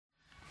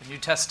The New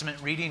Testament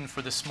reading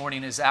for this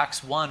morning is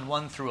Acts 1,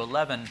 1 through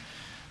 11.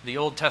 The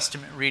Old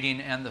Testament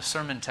reading and the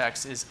sermon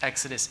text is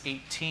Exodus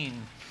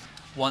 18,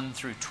 1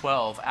 through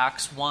 12.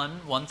 Acts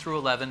 1, 1 through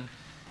 11,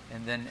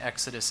 and then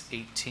Exodus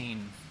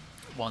 18,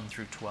 1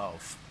 through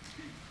 12.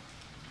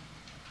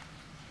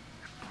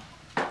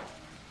 The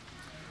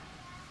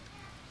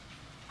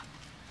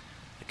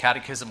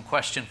catechism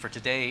question for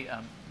today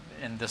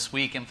and this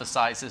week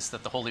emphasizes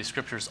that the Holy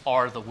Scriptures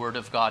are the Word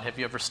of God. Have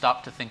you ever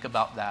stopped to think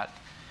about that?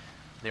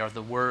 They are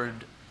the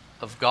Word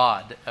of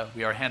God.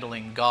 We are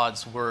handling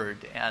God's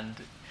Word. And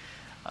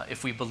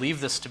if we believe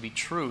this to be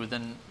true,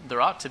 then there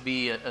ought to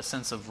be a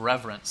sense of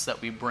reverence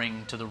that we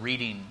bring to the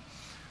reading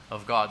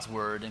of God's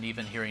Word and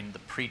even hearing the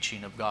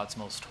preaching of God's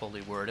most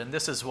holy Word. And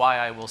this is why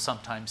I will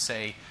sometimes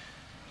say,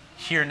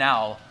 hear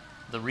now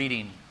the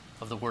reading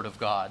of the Word of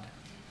God.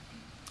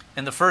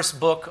 In the first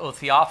book, O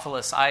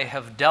Theophilus, I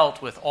have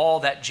dealt with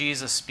all that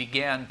Jesus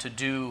began to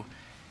do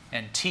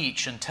and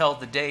teach until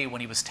the day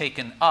when he was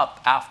taken up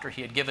after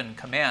he had given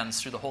commands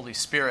through the Holy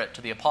Spirit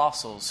to the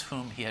apostles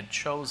whom he had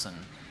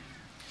chosen.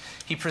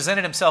 He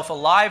presented himself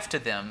alive to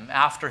them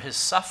after his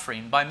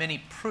suffering by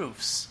many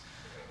proofs,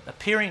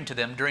 appearing to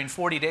them during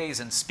 40 days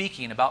and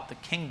speaking about the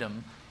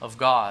kingdom of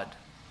God.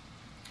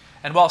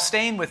 And while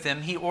staying with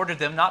them, he ordered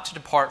them not to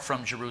depart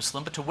from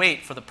Jerusalem, but to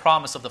wait for the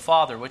promise of the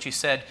Father, which he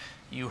said,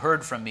 "You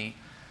heard from me.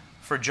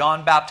 For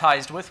John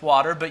baptized with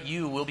water, but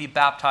you will be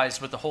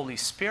baptized with the Holy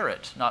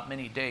Spirit not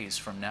many days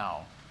from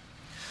now."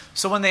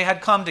 So when they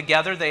had come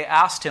together, they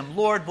asked him,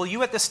 "Lord, will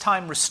you at this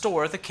time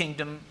restore the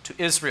kingdom to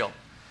Israel?"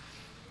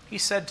 He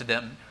said to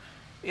them,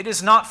 "It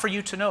is not for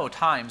you to know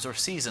times or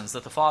seasons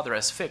that the Father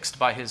has fixed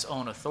by his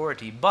own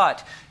authority,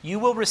 but you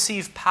will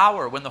receive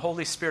power when the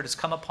Holy Spirit has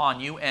come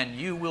upon you, and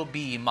you will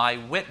be my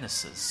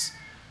witnesses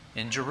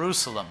in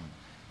Jerusalem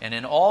and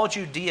in all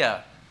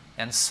Judea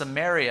and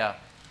Samaria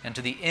and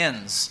to the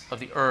ends of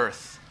the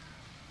earth."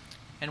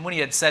 And when he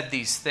had said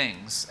these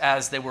things,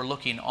 as they were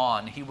looking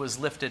on, he was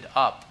lifted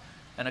up,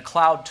 and a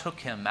cloud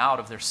took him out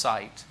of their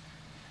sight.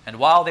 And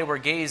while they were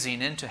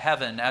gazing into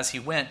heaven as he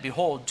went,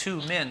 behold,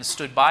 two men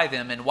stood by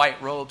them in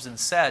white robes and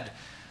said,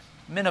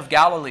 "Men of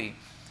Galilee,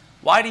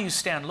 why do you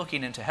stand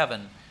looking into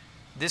heaven?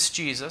 This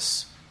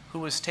Jesus, who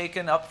was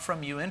taken up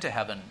from you into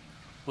heaven,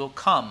 will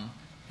come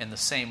in the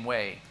same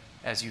way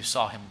as you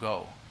saw him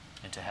go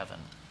into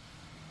heaven."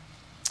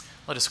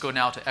 Let us go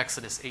now to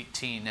Exodus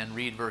 18 and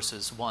read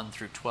verses 1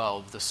 through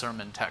 12, the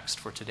sermon text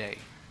for today.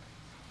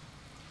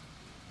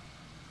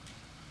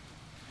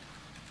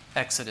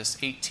 Exodus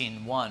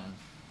 18:1.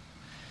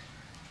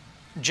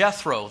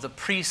 Jethro, the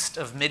priest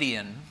of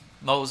Midian,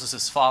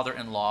 Moses'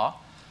 father-in-law,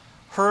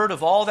 heard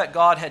of all that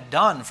God had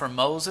done for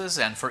Moses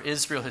and for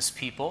Israel his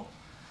people,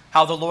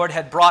 how the Lord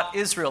had brought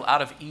Israel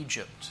out of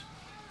Egypt.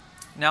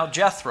 Now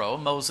Jethro,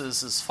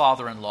 Moses'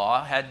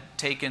 father-in-law, had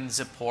taken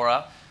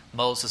Zipporah,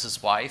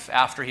 Moses' wife,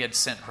 after he had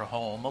sent her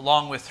home,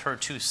 along with her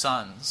two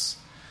sons.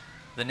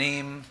 The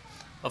name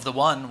of the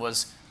one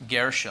was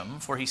Gershom,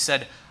 for he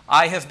said,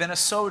 "I have been a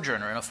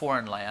sojourner in a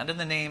foreign land," and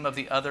the name of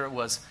the other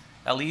was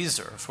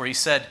Eliezer, for he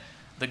said,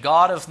 "The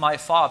God of my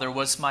father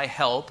was my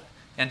help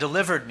and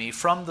delivered me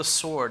from the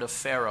sword of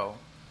Pharaoh."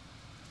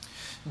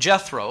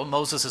 Jethro,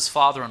 Moses'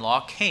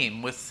 father-in-law,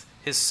 came with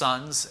his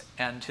sons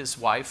and his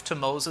wife to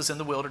Moses in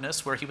the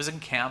wilderness, where he was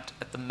encamped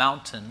at the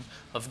mountain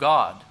of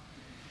God.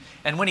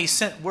 And when he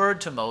sent word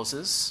to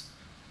Moses,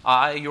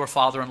 "I, your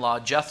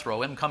father-in-law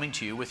Jethro, am coming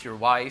to you with your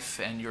wife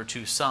and your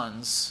two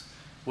sons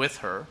with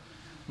her,"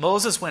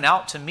 Moses went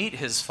out to meet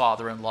his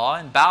father-in-law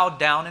and bowed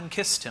down and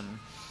kissed him.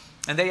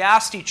 And they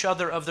asked each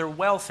other of their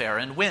welfare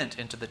and went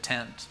into the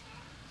tent.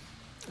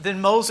 Then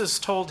Moses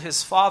told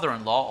his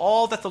father-in-law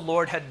all that the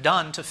Lord had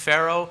done to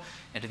Pharaoh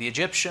and to the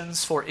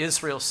Egyptians for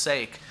Israel's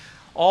sake,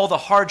 all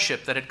the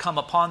hardship that had come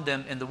upon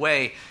them in the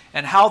way,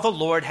 and how the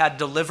Lord had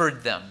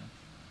delivered them.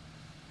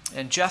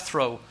 And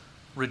Jethro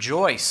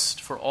rejoiced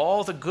for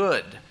all the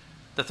good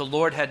that the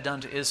Lord had done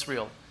to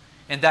Israel,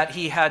 and that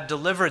he had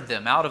delivered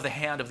them out of the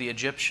hand of the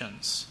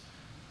Egyptians.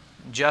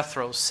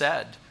 Jethro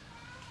said,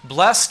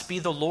 "Blessed be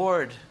the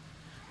Lord,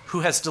 who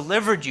has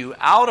delivered you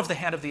out of the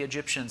hand of the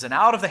Egyptians and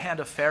out of the hand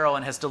of Pharaoh,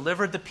 and has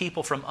delivered the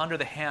people from under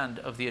the hand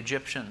of the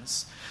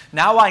Egyptians.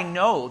 Now I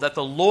know that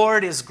the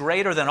Lord is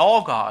greater than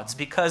all gods,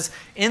 because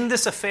in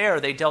this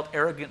affair they dealt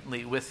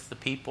arrogantly with the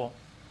people."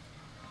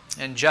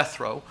 And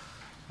Jethro,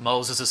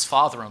 Moses'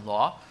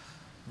 father-in-law,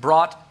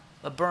 brought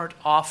a burnt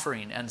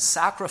offering and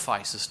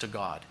sacrifices to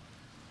God.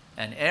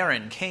 And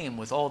Aaron came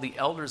with all the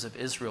elders of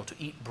Israel to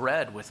eat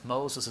bread with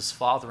Moses'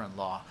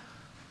 father-in-law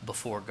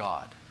before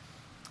God.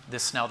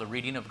 This now the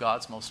reading of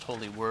God's most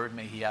holy word.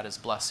 May he add his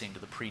blessing to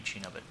the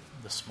preaching of it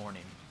this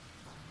morning.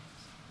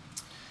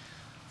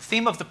 The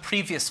theme of the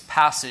previous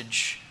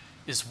passage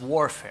is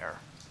warfare.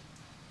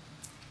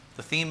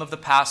 The theme of the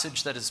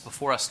passage that is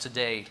before us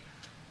today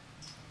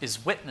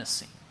is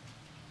witnessing.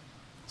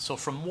 So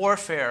from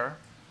warfare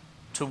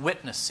to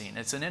witnessing,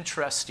 it's an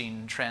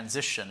interesting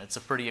transition. It's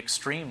a pretty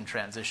extreme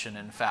transition,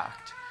 in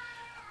fact.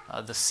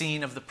 The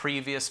scene of the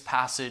previous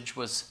passage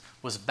was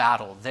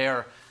battle.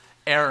 There,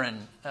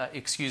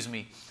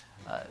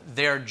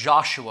 There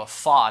Joshua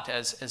fought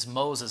as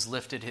Moses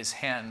lifted his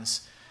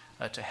hands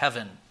to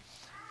heaven.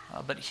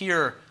 But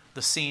here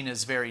the scene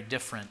is very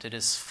different. It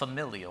is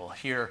familial.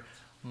 Here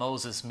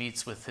Moses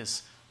meets with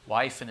his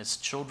wife and his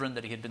children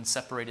that he had been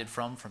separated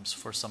from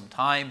for some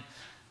time.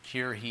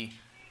 Here he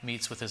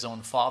meets with his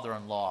own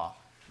father-in-law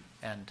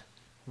and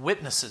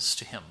witnesses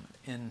to him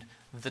in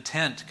the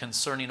tent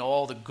concerning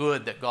all the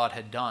good that God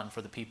had done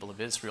for the people of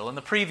Israel. In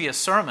the previous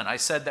sermon, I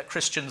said that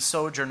Christian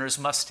sojourners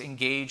must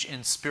engage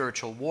in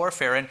spiritual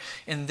warfare. And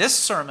in this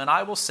sermon,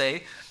 I will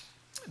say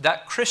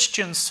that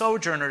Christian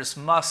sojourners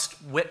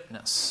must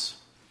witness.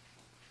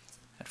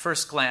 At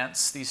first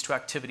glance, these two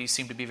activities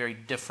seem to be very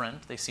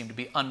different. They seem to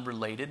be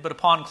unrelated. But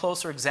upon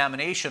closer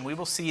examination, we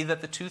will see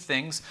that the two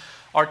things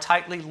are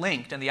tightly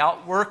linked in the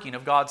outworking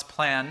of God's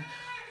plan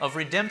of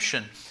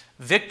redemption.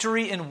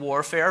 Victory in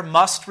warfare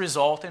must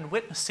result in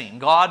witnessing.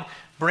 God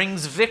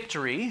brings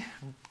victory,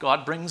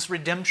 God brings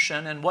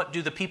redemption, and what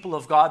do the people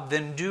of God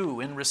then do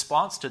in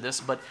response to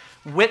this but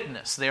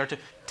witness? They are to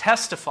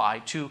testify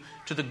to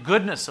the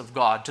goodness of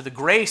God, to the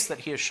grace that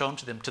He has shown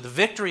to them, to the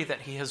victory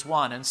that He has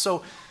won. And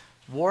so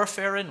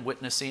warfare and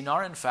witnessing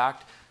are in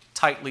fact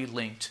tightly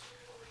linked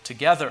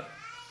together.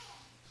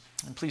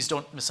 And please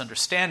don't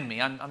misunderstand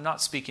me. I'm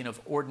not speaking of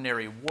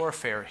ordinary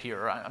warfare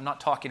here. I'm not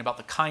talking about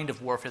the kind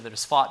of warfare that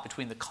is fought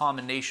between the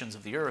common nations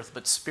of the earth,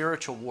 but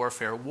spiritual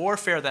warfare.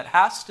 Warfare that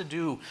has to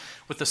do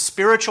with the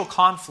spiritual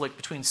conflict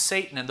between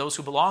Satan and those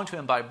who belong to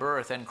him by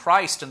birth, and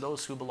Christ and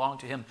those who belong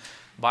to him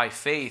by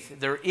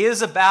faith. There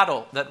is a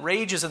battle that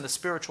rages in the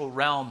spiritual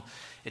realm.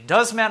 It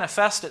does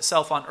manifest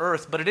itself on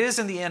earth, but it is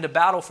in the end a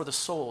battle for the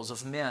souls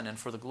of men and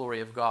for the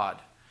glory of God.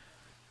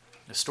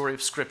 The story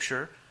of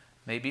Scripture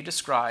may be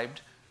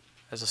described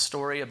as a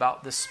story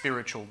about this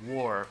spiritual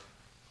war.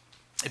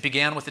 It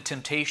began with the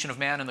temptation of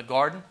man in the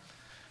garden.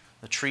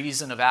 The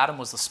treason of Adam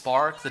was the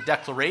spark. The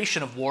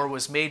declaration of war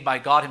was made by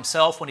God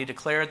Himself when He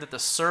declared to the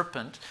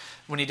serpent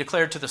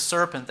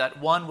that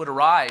one would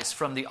arise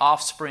from the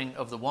offspring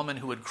of the woman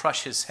who would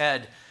crush his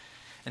head.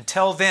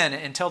 Until then,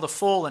 until the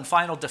full and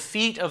final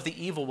defeat of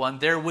the evil one,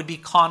 there would be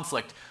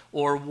conflict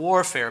or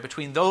warfare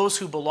between those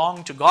who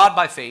belonged to God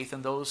by faith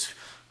and those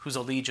whose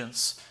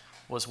allegiance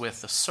was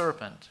with the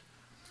serpent.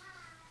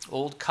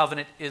 Old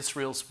Covenant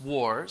Israel's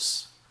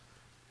wars,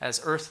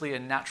 as earthly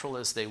and natural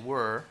as they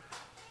were,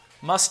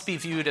 must be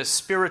viewed as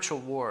spiritual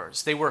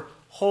wars. They were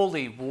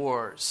holy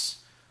wars,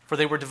 for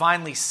they were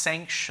divinely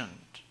sanctioned.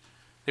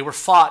 They were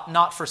fought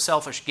not for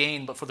selfish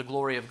gain, but for the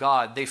glory of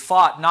God. They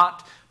fought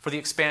not for the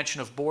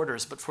expansion of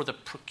borders, but for the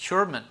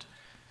procurement,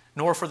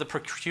 nor for the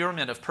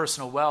procurement of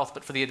personal wealth,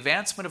 but for the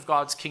advancement of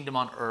God's kingdom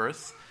on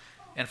earth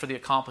and for the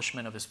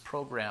accomplishment of His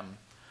program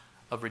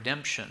of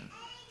redemption.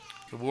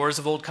 The wars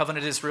of Old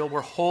Covenant Israel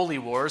were holy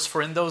wars,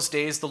 for in those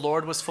days the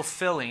Lord was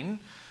fulfilling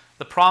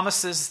the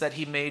promises that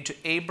He made to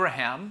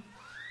Abraham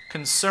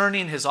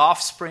concerning his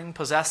offspring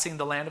possessing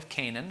the land of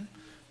Canaan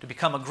to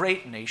become a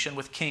great nation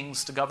with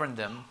kings to govern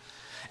them.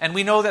 And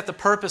we know that the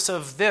purpose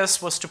of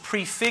this was to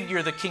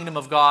prefigure the kingdom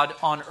of God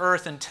on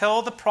earth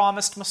until the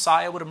promised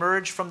Messiah would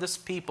emerge from this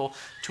people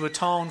to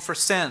atone for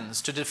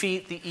sins, to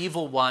defeat the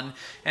evil one,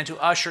 and to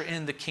usher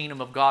in the kingdom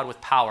of God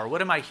with power.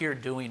 What am I here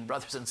doing,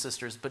 brothers and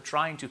sisters, but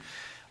trying to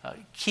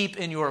keep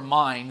in your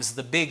minds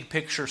the big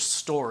picture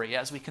story.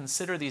 As we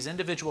consider these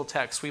individual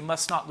texts, we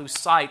must not lose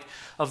sight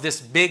of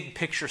this big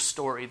picture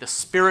story, the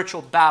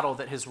spiritual battle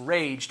that has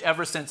raged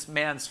ever since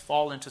man's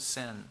fall into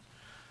sin.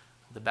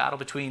 The battle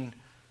between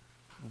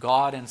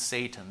God and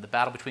Satan, the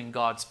battle between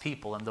God's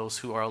people and those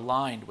who are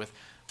aligned with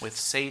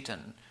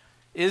Satan.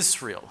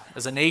 Israel,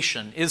 as a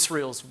nation,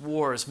 Israel's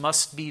wars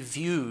must be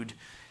viewed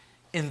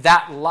in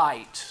that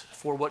light.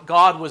 For what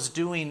God was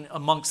doing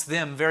amongst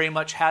them very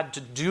much had to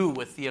do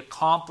with the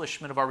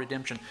accomplishment of our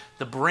redemption,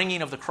 the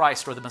bringing of the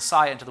Christ or the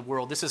Messiah into the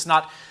world. This is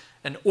not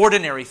an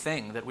ordinary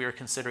thing that we are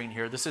considering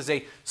here. This is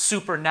a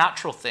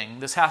supernatural thing.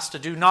 This has to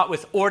do not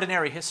with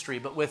ordinary history,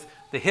 but with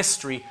the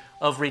history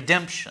of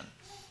redemption,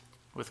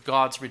 with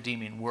God's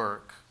redeeming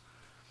work.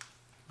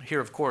 Here,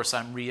 of course,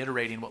 I'm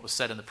reiterating what was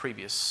said in the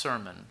previous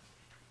sermon.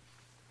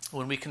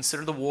 When we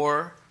consider the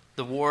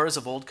wars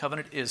of Old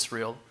Covenant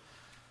Israel,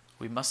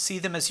 we must see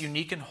them as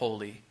unique and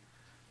holy,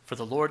 for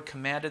the Lord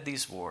commanded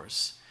these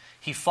wars.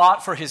 He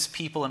fought for His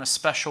people in a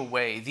special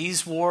way.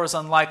 These wars,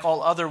 unlike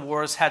all other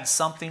wars, had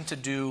something to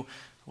do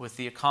with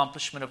the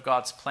accomplishment of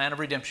God's plan of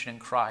redemption in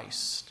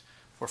Christ.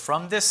 For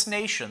from this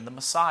nation, the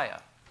Messiah,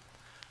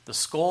 the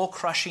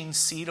skull-crushing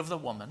seed of the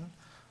woman,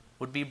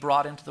 would be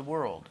brought into the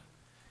world.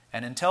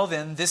 And until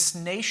then, this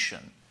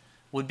nation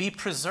would be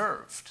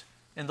preserved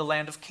in the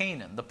land of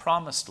Canaan, the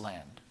promised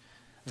land.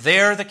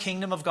 There, the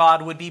kingdom of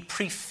God would be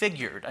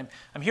prefigured.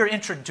 I'm here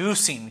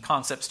introducing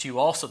concepts to you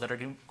also that are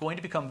going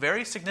to become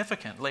very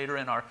significant later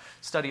in our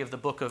study of the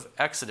book of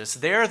Exodus.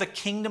 There, the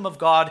kingdom of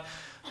God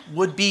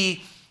would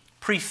be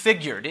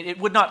prefigured. It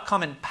would not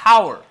come in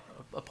power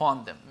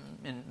upon them.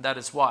 And that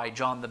is why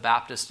John the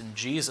Baptist and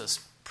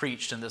Jesus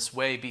preached in this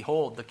way,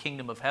 behold, the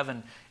kingdom of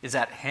heaven is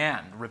at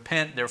hand.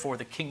 Repent, therefore,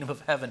 the kingdom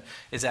of heaven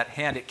is at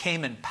hand. It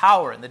came in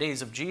power in the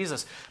days of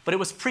Jesus, but it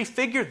was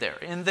prefigured there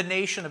in the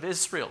nation of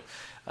Israel.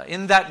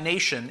 In that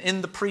nation,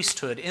 in the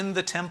priesthood, in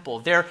the temple,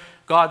 there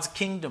God's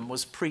kingdom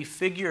was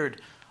prefigured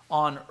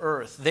on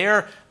earth.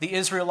 There the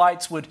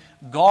Israelites would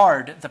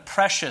guard the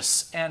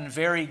precious and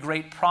very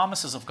great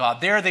promises of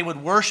God. There they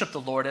would worship the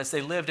Lord as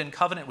they lived in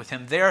covenant with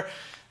Him. There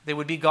they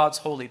would be God's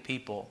holy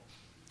people.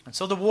 And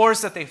so the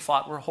wars that they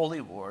fought were holy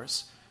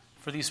wars.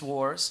 For these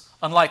wars,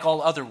 unlike all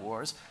other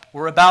wars,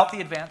 were about the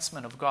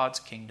advancement of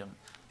God's kingdom,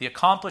 the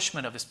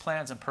accomplishment of His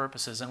plans and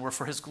purposes, and were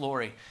for His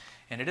glory.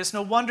 And it is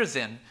no wonder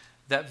then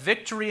that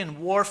victory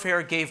in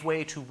warfare gave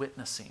way to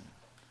witnessing.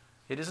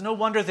 It is no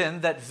wonder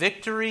then that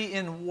victory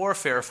in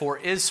warfare for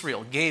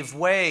Israel gave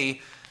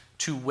way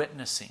to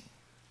witnessing.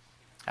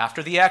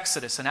 After the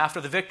Exodus and after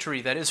the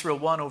victory that Israel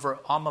won over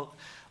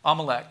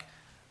Amalek,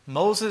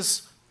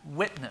 Moses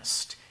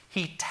witnessed.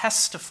 He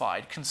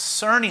testified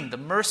concerning the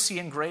mercy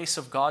and grace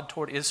of God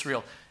toward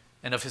Israel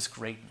and of His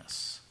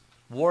greatness.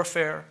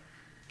 Warfare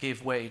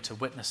gave way to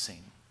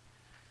witnessing.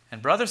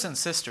 And brothers and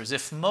sisters,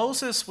 if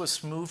Moses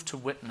was moved to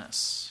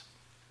witness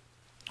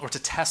or to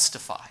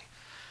testify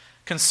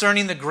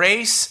concerning the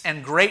grace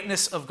and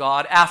greatness of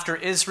God after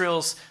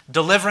Israel's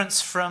deliverance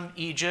from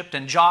Egypt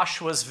and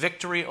Joshua's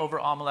victory over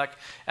Amalek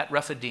at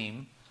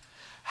Rephidim,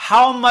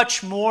 how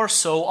much more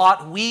so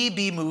ought we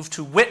be moved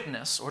to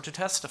witness or to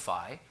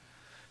testify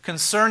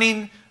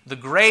concerning the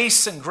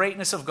grace and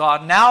greatness of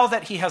God now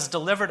that He has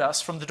delivered us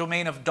from the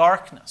domain of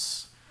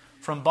darkness,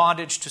 from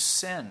bondage to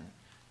sin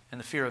and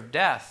the fear of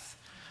death,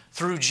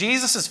 through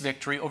Jesus'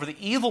 victory over the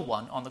evil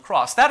one on the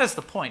cross. That is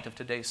the point of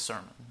today's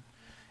sermon.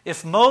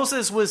 If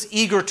Moses was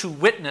eager to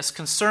witness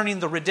concerning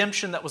the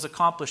redemption that was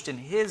accomplished in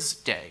his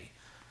day,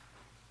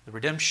 the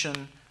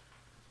redemption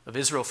of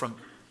Israel from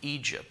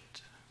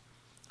Egypt,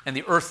 and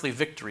the earthly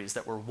victories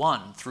that were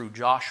won through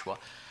Joshua,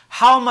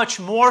 how much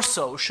more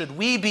so should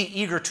we be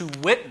eager to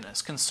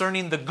witness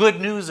concerning the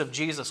good news of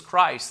Jesus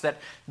Christ, that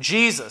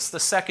Jesus, the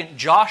second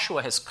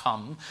Joshua, has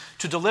come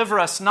to deliver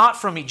us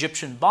not from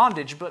Egyptian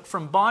bondage, but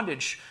from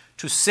bondage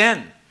to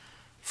sin,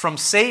 from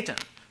Satan,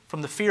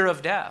 from the fear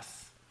of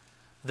death.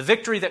 The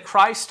victory that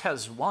Christ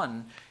has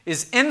won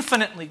is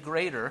infinitely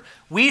greater.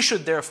 We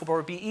should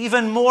therefore be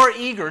even more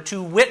eager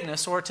to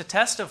witness or to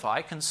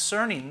testify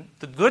concerning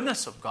the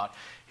goodness of God,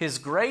 His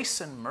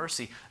grace and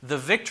mercy, the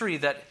victory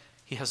that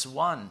He has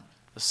won,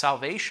 the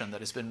salvation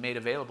that has been made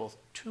available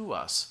to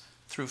us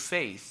through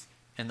faith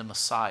in the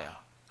Messiah,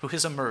 who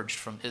has emerged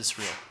from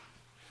Israel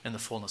in the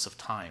fullness of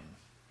time.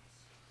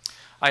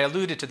 I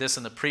alluded to this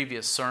in the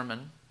previous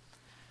sermon.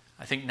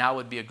 I think now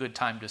would be a good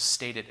time to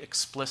state it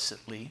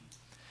explicitly.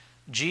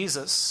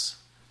 Jesus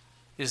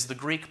is the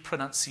Greek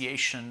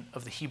pronunciation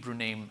of the Hebrew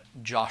name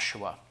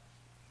Joshua.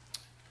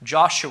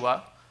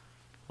 Joshua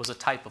was a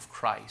type of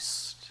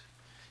Christ.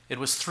 It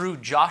was through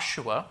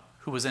Joshua,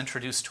 who was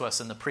introduced to us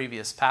in the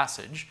previous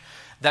passage,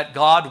 that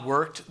God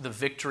worked the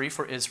victory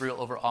for Israel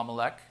over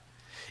Amalek.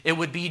 It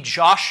would be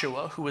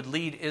Joshua who would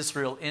lead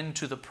Israel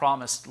into the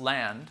promised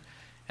land.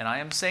 And I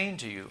am saying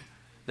to you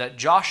that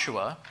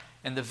Joshua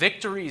and the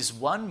victories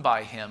won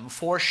by him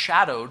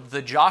foreshadowed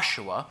the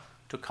Joshua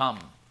to come.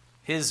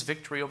 His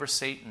victory over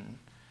Satan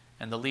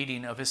and the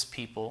leading of his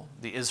people,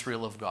 the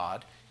Israel of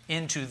God,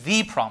 into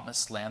the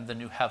promised land, the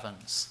new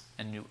heavens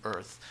and new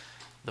earth.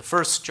 The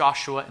first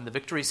Joshua and the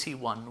victories he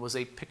won was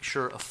a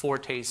picture, a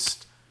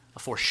foretaste, a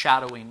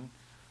foreshadowing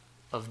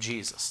of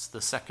Jesus,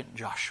 the second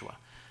Joshua.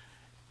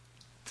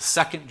 The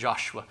second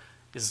Joshua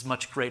is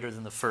much greater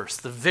than the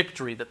first. The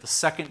victory that the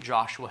second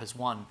Joshua has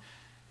won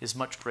is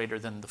much greater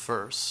than the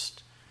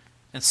first.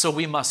 And so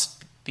we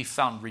must be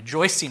found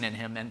rejoicing in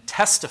him and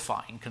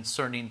testifying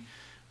concerning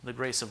the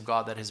grace of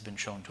God that has been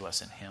shown to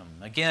us in him.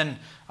 Again,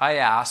 I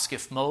ask,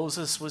 if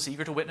Moses was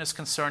eager to witness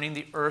concerning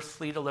the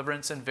earthly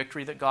deliverance and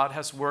victory that God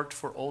has worked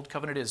for Old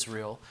Covenant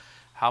Israel,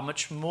 how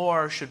much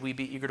more should we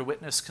be eager to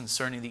witness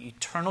concerning the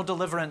eternal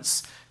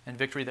deliverance and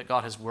victory that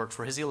God has worked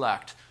for his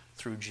elect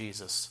through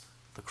Jesus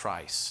the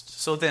Christ?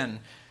 So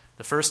then,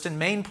 the first and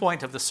main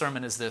point of the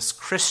sermon is this: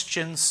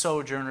 Christian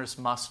sojourners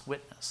must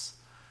witness.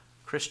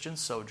 Christian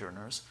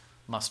sojourners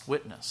must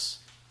witness.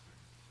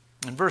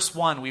 In verse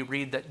 1, we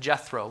read that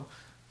Jethro,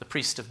 the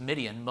priest of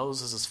Midian,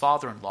 Moses'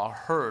 father-in-law,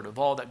 heard of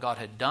all that God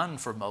had done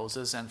for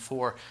Moses and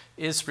for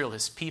Israel,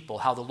 his people,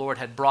 how the Lord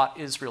had brought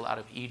Israel out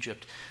of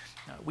Egypt.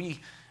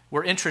 We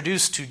were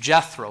introduced to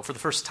Jethro for the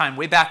first time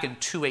way back in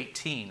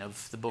 2:18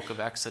 of the book of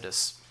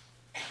Exodus.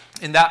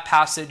 In that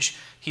passage,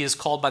 he is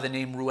called by the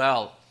name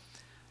Reuel.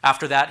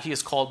 After that, he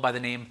is called by the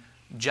name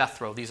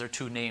Jethro. These are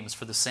two names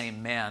for the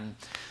same man.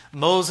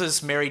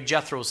 Moses married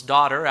Jethro's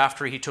daughter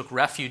after he took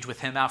refuge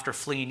with him after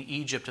fleeing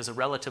Egypt as a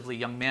relatively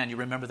young man. You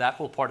remember that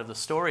whole part of the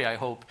story, I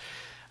hope.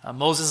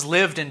 Moses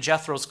lived in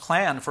Jethro's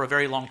clan for a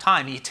very long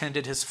time. He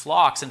tended his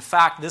flocks. In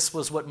fact, this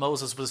was what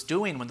Moses was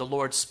doing when the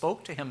Lord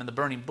spoke to him in the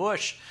burning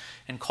bush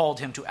and called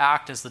him to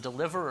act as the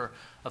deliverer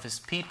of his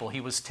people.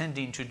 He was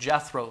tending to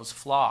Jethro's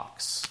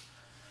flocks.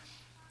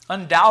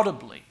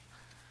 Undoubtedly,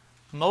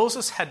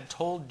 Moses had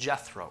told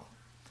Jethro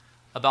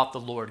about the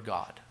Lord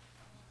God,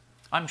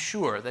 I'm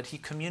sure that he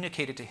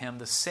communicated to him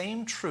the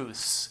same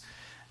truths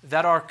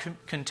that are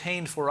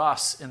contained for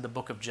us in the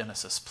book of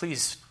Genesis.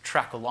 Please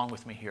track along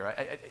with me here.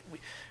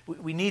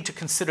 We need to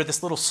consider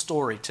this little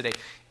story today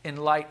in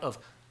light of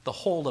the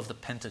whole of the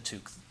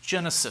Pentateuch.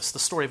 Genesis, the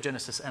story of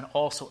Genesis, and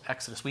also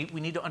Exodus. We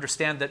need to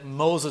understand that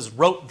Moses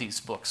wrote these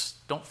books.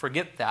 Don't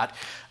forget that.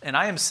 And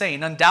I am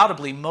saying,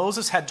 undoubtedly,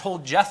 Moses had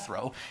told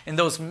Jethro in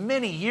those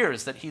many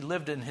years that he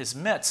lived in his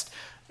midst,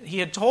 he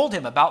had told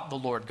him about the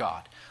Lord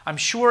God. I'm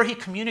sure he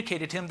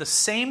communicated to him the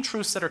same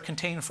truths that are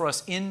contained for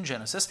us in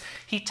Genesis.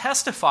 He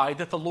testified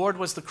that the Lord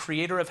was the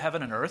creator of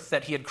heaven and earth,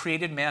 that he had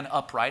created man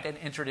upright and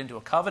entered into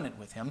a covenant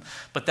with him,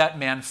 but that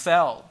man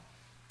fell.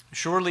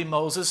 Surely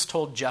Moses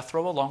told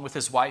Jethro, along with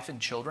his wife and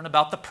children,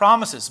 about the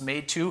promises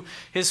made to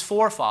his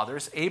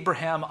forefathers,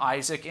 Abraham,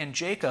 Isaac, and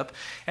Jacob.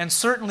 And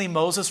certainly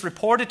Moses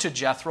reported to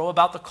Jethro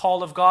about the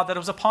call of God that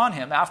was upon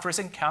him after his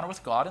encounter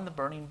with God in the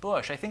burning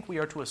bush. I think we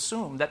are to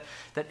assume that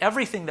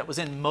everything that was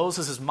in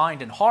Moses'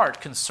 mind and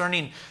heart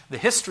concerning the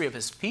history of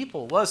his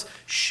people was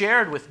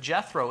shared with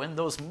Jethro in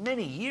those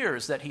many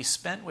years that he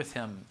spent with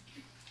him.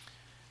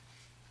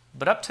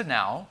 But up to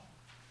now,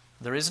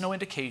 there is no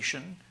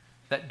indication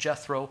that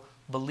Jethro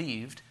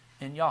believed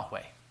in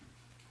Yahweh.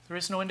 There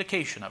is no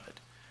indication of it.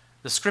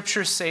 The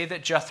scriptures say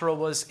that Jethro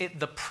was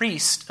the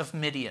priest of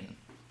Midian.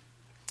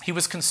 He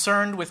was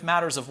concerned with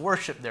matters of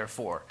worship,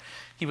 therefore.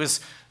 He was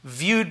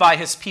viewed by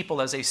his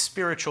people as a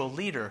spiritual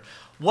leader.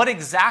 What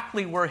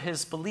exactly were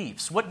his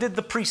beliefs? What did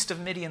the priest of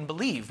Midian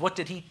believe? What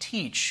did he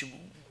teach?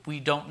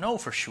 We don't know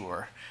for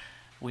sure.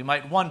 We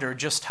might wonder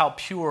just how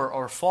pure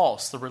or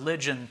false the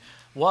religion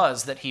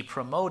was that he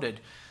promoted.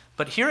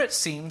 But here it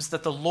seems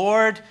that the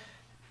Lord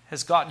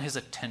has gotten his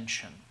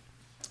attention.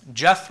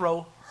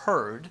 Jethro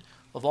heard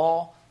of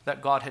all that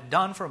God had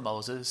done for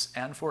Moses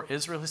and for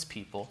Israel, his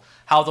people,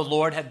 how the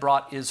Lord had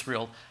brought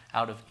Israel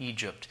out of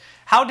Egypt.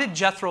 How did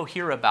Jethro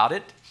hear about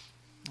it?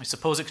 I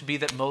suppose it could be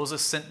that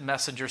Moses sent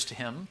messengers to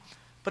him,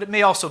 but it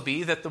may also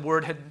be that the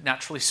word had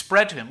naturally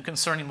spread to him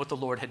concerning what the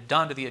Lord had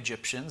done to the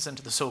Egyptians and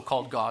to the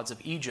so-called gods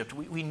of Egypt.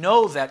 We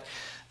know that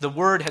the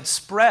word had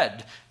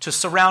spread to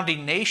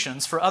surrounding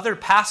nations, for other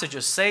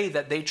passages say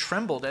that they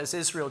trembled as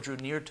Israel drew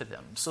near to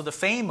them. So the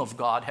fame of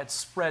God had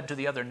spread to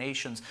the other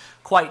nations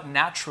quite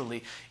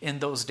naturally in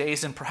those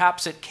days, and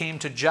perhaps it came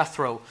to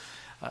Jethro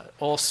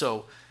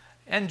also.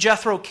 And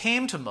Jethro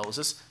came to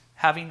Moses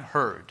having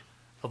heard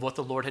of what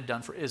the Lord had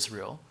done for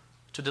Israel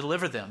to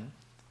deliver them,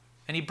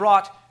 and he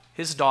brought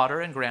his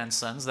daughter and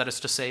grandsons, that is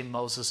to say,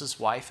 Moses'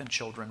 wife and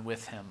children,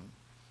 with him.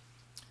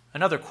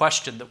 Another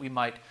question that we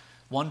might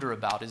wonder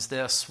about is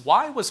this: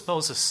 why was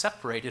Moses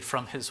separated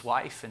from his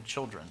wife and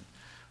children?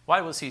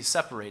 Why was he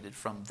separated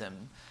from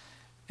them?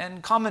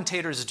 And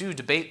commentators do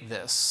debate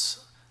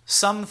this.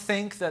 Some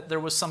think that there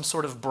was some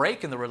sort of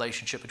break in the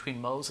relationship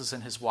between Moses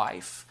and his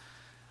wife.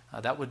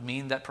 That would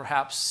mean that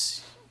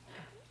perhaps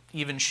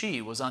even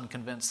she was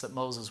unconvinced that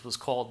Moses was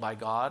called by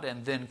God,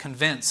 and then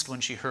convinced when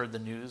she heard the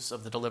news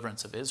of the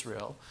deliverance of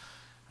Israel.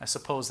 I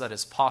suppose that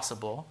is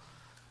possible.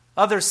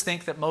 Others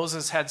think that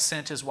Moses had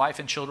sent his wife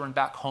and children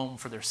back home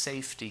for their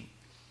safety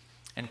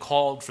and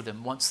called for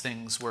them once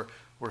things were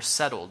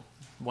settled,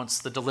 once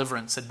the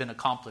deliverance had been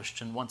accomplished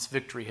and once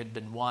victory had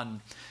been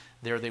won.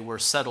 There they were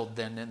settled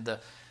then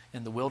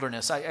in the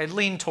wilderness. I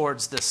lean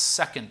towards this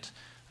second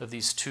of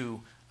these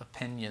two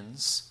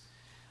opinions.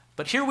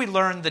 But here we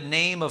learn the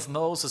name of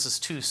Moses'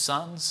 two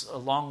sons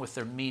along with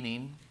their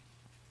meaning.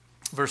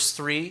 Verse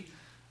 3,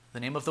 the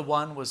name of the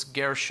one was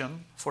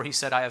Gershom, for he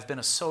said, I have been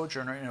a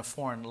sojourner in a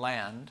foreign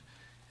land.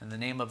 And the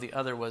name of the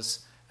other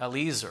was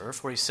Eliezer,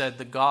 for he said,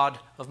 the God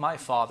of my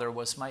father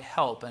was my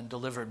help and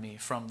delivered me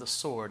from the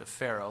sword of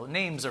Pharaoh.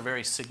 Names are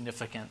very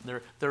significant.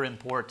 They're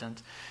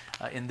important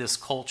in this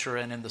culture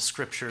and in the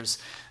scriptures.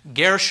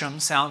 Gershom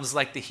sounds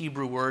like the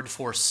Hebrew word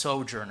for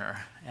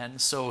sojourner,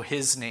 and so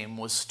his name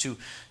was to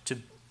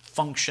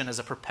function as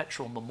a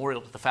perpetual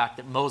memorial to the fact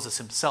that Moses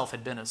himself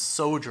had been a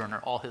sojourner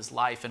all his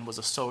life and was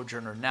a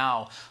sojourner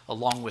now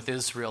along with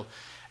Israel.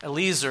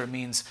 Eliezer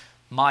means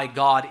my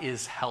God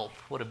is help.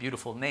 What a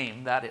beautiful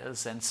name that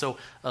is. And so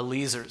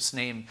Eliezer's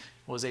name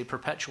was a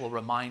perpetual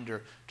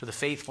reminder to the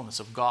faithfulness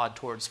of God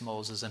towards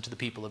Moses and to the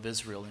people of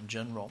Israel in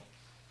general.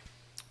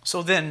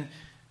 So then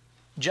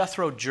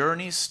Jethro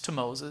journeys to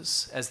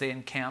Moses as they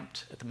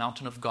encamped at the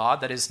mountain of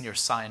God, that is near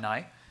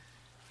Sinai,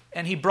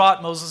 and he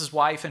brought Moses'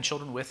 wife and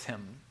children with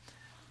him.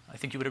 I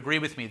think you would agree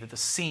with me that the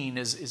scene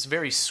is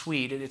very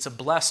sweet. It's a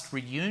blessed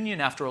reunion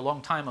after a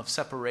long time of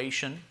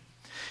separation.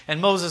 And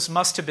Moses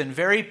must have been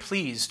very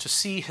pleased to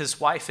see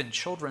his wife and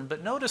children.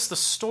 But notice the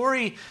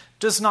story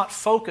does not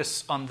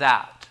focus on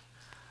that.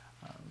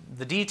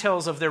 The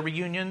details of their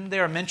reunion, they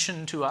are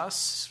mentioned to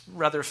us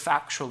rather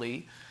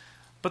factually.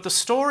 But the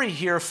story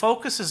here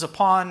focuses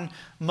upon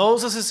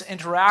Moses'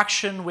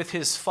 interaction with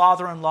his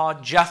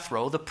father-in-law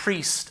Jethro, the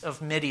priest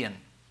of Midian.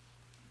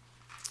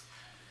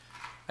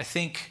 I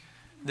think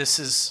this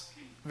is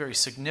very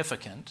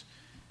significant.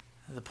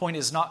 The point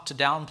is not to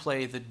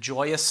downplay the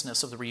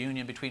joyousness of the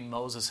reunion between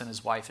Moses and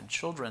his wife and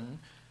children,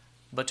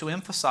 but to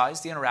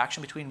emphasize the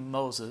interaction between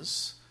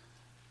Moses,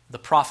 the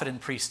prophet and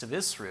priest of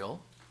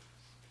Israel,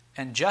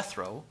 and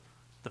Jethro,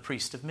 the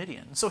priest of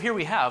Midian. So here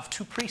we have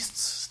two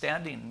priests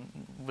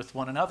standing with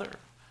one another,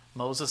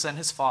 Moses and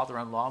his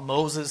father-in-law,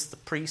 Moses, the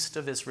priest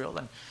of Israel,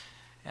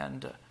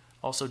 and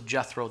also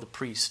Jethro, the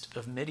priest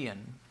of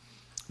Midian.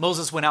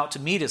 Moses went out to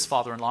meet his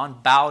father-in-law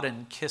and bowed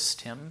and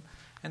kissed him,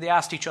 and they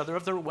asked each other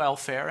of their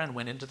welfare and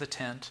went into the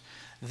tent.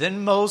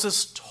 Then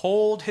Moses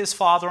told his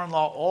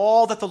father-in-law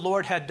all that the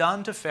Lord had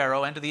done to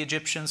Pharaoh and to the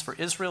Egyptians for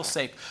Israel's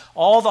sake,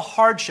 all the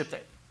hardship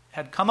that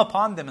had come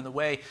upon them in the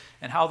way,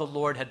 and how the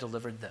Lord had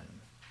delivered them.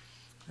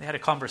 They had a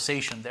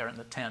conversation there in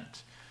the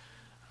tent.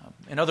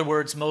 In other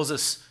words,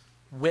 Moses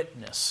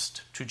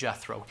witnessed to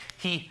Jethro.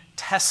 He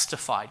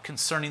testified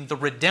concerning the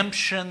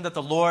redemption that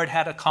the Lord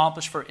had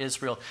accomplished for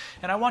Israel.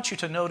 And I want you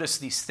to notice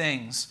these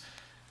things.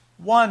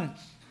 One,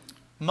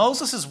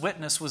 Moses'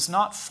 witness was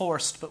not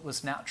forced, but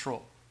was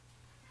natural.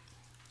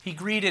 He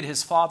greeted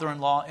his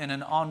father-in-law in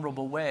an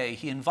honorable way.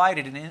 He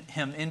invited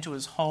him into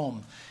his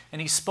home,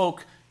 and he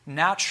spoke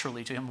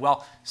naturally to him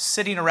while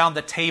sitting around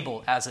the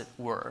table, as it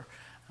were.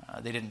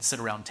 They didn't sit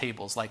around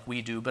tables like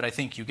we do, but I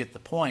think you get the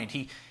point.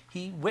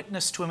 He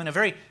witnessed to him in a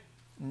very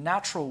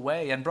natural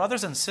way. And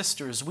brothers and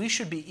sisters, we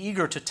should be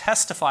eager to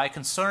testify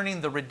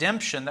concerning the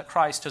redemption that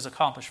Christ has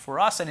accomplished for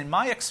us. And in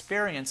my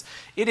experience,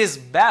 it is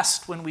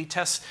best when we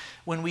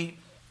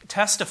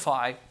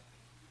testify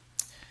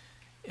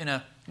in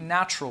a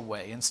natural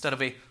way instead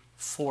of a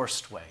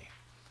forced way.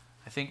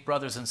 I think,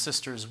 brothers and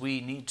sisters,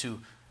 we need to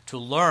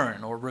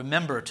learn or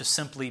remember to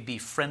simply be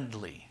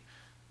friendly,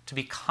 to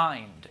be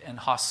kind and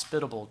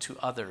hospitable to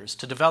others,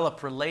 to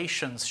develop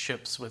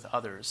relationships with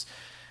others,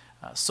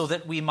 so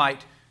that we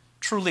might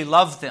truly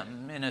love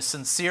them in a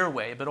sincere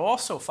way, but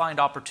also find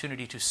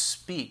opportunity to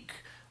speak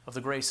of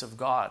the grace of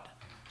God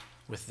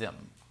with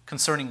them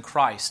concerning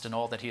Christ and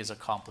all that he has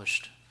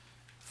accomplished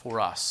for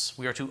us.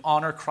 We are to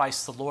honor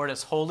Christ the Lord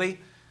as holy,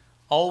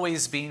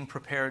 always being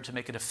prepared to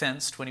make a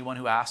defense to anyone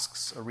who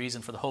asks a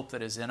reason for the hope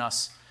that is in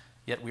us,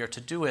 yet we are to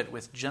do it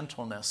with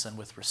gentleness and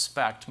with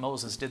respect.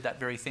 Moses did that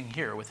very thing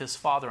here with his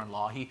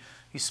father-in-law. He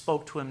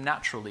spoke to him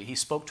naturally. He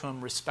spoke to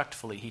him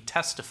respectfully. He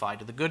testified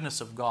to the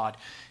goodness of God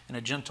in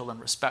a gentle and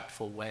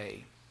respectful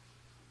way.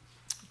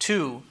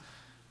 2,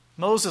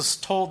 Moses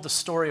told the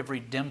story of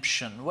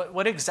redemption.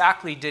 What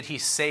exactly did he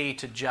say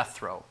to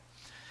Jethro?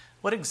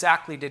 What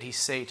exactly did he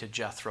say to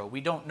Jethro?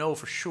 We don't know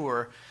for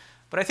sure,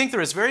 but I think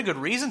there is very good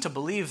reason to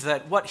believe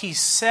that what he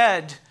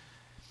said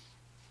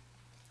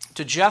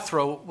to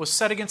Jethro was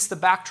set against the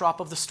backdrop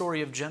of the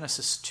story of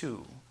Genesis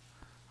 2.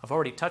 I've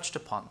already touched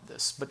upon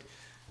this, but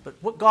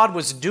what God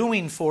was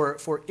doing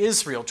for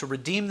Israel to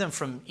redeem them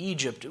from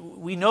Egypt,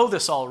 we know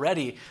this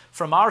already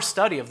from our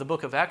study of the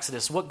book of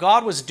Exodus. What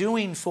God was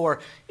doing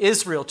for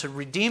Israel to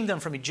redeem them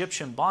from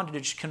Egyptian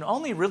bondage can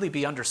only really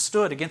be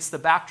understood against the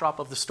backdrop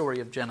of the story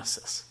of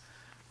Genesis.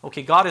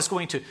 Okay, God is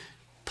going to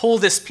pull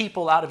this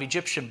people out of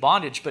Egyptian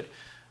bondage, but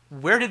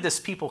where did this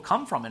people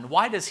come from, and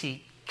why does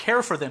he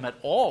care for them at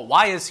all?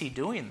 Why is he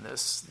doing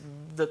this?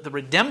 The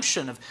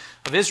redemption of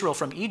Israel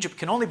from Egypt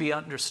can only be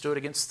understood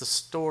against the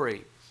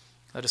story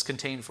that is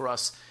contained for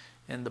us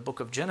in the book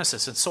of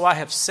Genesis. And so I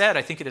have said,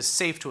 I think it is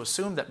safe to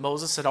assume that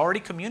Moses had already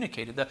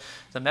communicated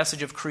the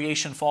message of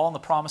creation, fall, and the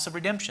promise of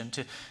redemption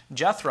to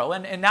Jethro.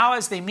 And now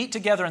as they meet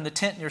together in the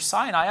tent near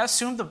Sinai, I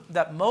assume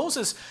that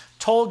Moses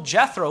told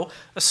Jethro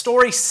a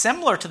story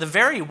similar to the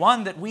very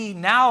one that we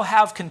now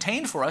have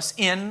contained for us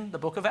in the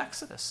book of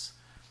Exodus.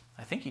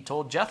 I think he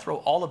told Jethro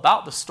all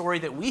about the story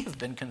that we have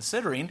been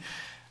considering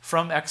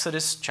from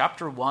Exodus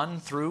chapter 1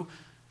 through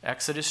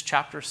Exodus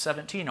chapter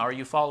 17. Are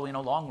you following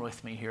along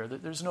with me here?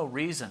 There's no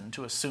reason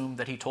to assume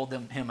that he told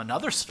him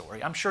another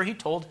story. I'm sure he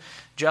told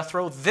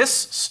Jethro this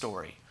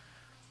story.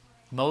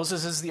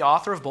 Moses is the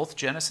author of both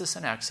Genesis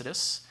and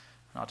Exodus,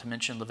 not to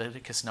mention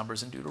Leviticus,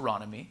 Numbers, and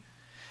Deuteronomy.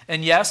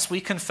 And yes, we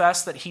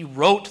confess that he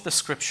wrote the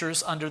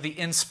scriptures under the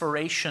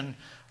inspiration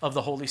of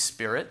the Holy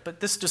Spirit, but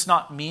this does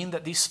not mean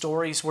that these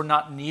stories were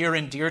not near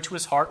and dear to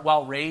his heart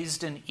while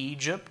raised in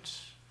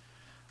Egypt,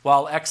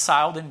 while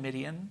exiled in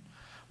Midian,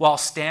 while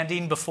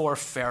standing before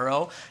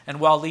Pharaoh, and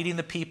while leading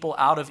the people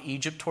out of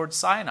Egypt toward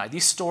Sinai.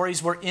 These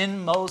stories were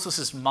in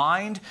Moses'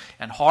 mind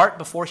and heart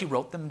before he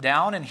wrote them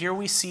down, and here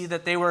we see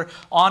that they were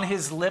on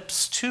his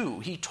lips too.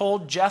 He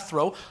told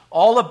Jethro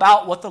all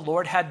about what the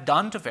Lord had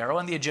done to Pharaoh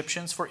and the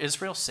Egyptians for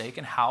Israel's sake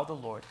and how the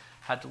Lord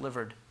had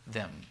delivered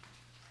them.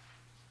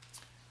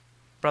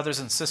 Brothers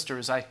and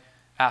sisters, I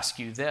ask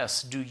you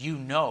this: do you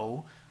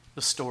know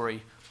the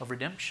story of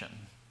redemption?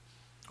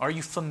 Are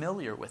you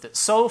familiar with it?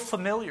 So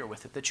familiar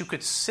with it that you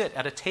could sit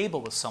at a table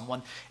with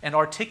someone and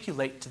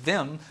articulate to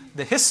them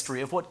the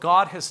history of what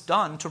God has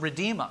done to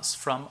redeem us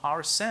from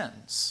our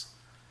sins?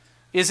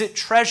 Is it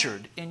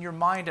treasured in your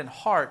mind and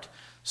heart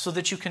so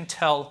that you can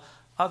tell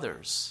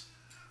others?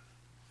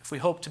 If we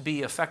hope to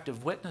be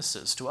effective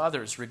witnesses to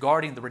others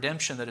regarding the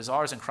redemption that is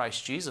ours in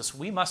Christ Jesus,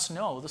 we must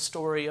know the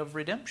story of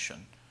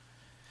redemption.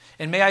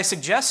 And may I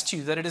suggest to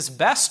you that it is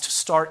best to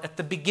start at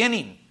the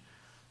beginning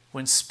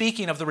when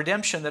speaking of the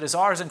redemption that is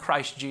ours in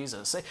Christ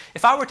Jesus.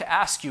 If I were to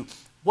ask you,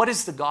 what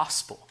is the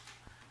gospel?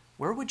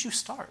 Where would you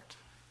start?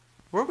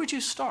 Where would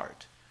you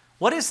start?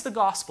 What is the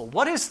gospel?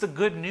 What is the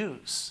good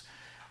news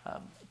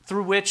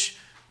through which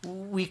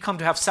we come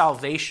to have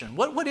salvation?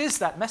 What is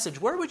that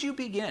message? Where would you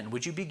begin?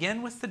 Would you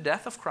begin with the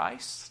death of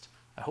Christ?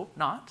 I hope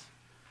not.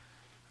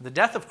 The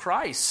death of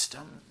Christ,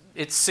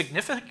 its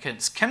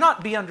significance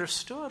cannot be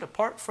understood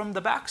apart from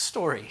the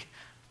backstory.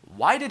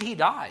 Why did he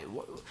die?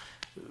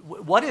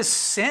 What is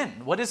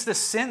sin? What is the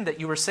sin that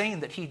you were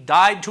saying that he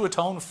died to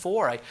atone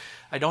for?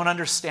 I don't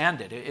understand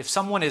it. If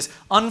someone is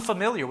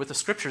unfamiliar with the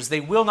Scriptures, they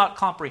will not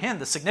comprehend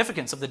the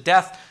significance of the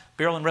death,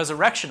 burial, and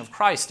resurrection of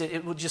Christ.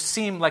 It will just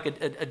seem like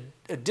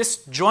a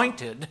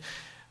disjointed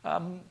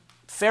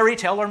fairy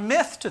tale or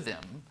myth to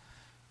them.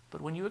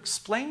 But when you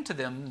explain to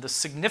them the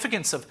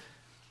significance of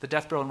the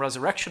death, burial, and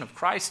resurrection of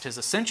Christ, his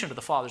ascension to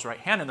the Father's right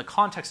hand in the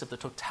context of the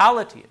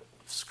totality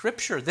of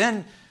Scripture,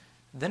 then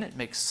it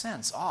makes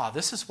sense.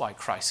 This is why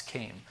Christ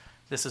came.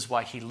 This is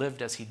why he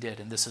lived as he did,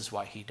 and this is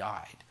why he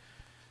died.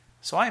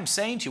 So I am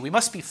saying to you, we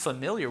must be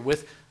familiar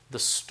with the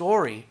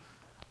story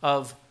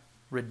of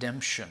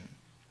redemption.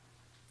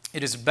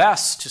 It is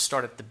best to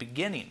start at the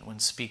beginning when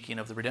speaking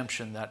of the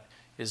redemption that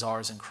is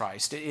ours in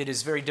Christ. It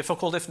is very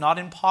difficult, if not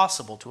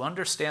impossible, to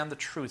understand the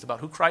truth about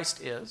who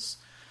Christ is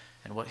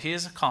and what he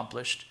has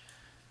accomplished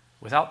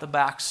without the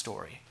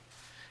backstory.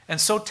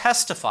 And so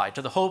testify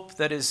to the hope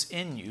that is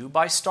in you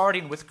by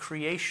starting with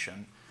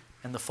creation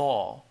and the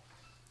fall.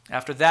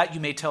 After that, you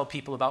may tell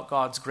people about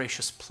God's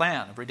gracious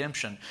plan of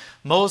redemption.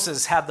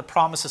 Moses had the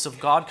promises of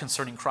God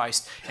concerning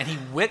Christ, and he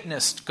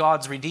witnessed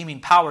God's redeeming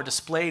power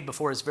displayed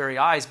before his very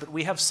eyes. But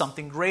we have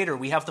something greater.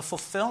 We have the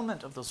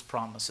fulfillment of those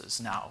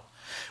promises now.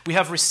 We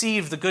have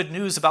received the good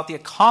news about the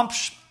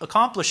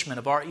accomplishment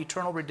of our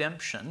eternal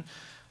redemption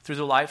through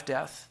the life,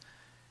 death,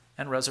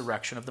 and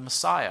resurrection of the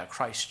Messiah,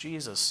 Christ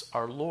Jesus,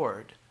 our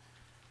Lord.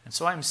 And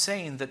so I'm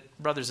saying that,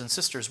 brothers and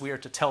sisters, we are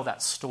to tell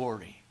that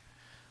story.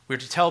 We are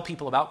to tell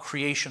people about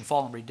creation,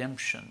 fall, and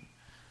redemption.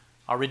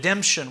 Our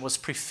redemption was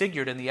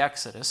prefigured in the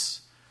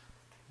Exodus,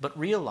 but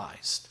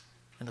realized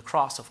in the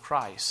cross of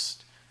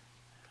Christ.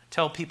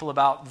 Tell people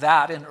about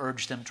that and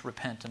urge them to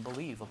repent and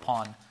believe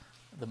upon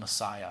the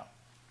Messiah.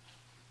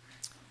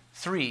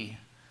 3,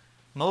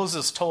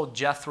 Moses told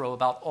Jethro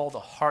about all the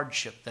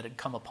hardship that had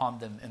come upon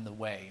them in the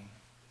way.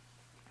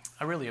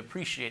 I really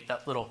appreciate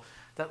that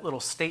little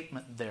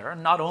statement there.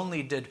 Not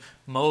only did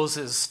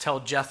Moses tell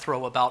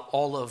Jethro about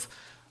all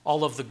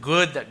of the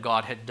good that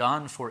God had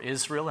done for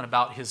Israel and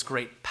about his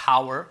great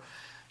power,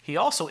 he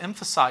also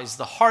emphasized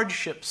the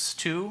hardships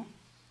too.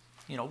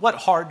 What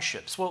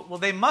hardships? Well,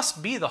 they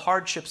must be the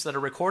hardships that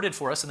are recorded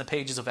for us in the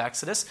pages of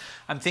Exodus.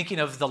 I'm thinking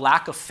of the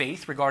lack of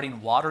faith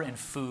regarding water and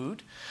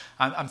food.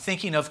 I'm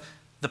thinking of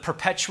the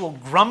perpetual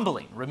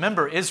grumbling.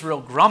 Remember,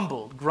 Israel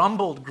grumbled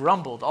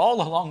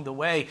all along the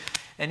way.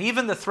 And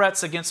even the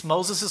threats against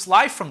Moses'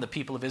 life from the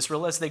people of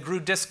Israel as they grew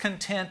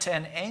discontent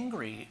and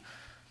angry.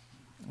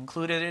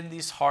 Included in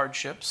these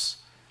hardships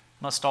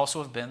must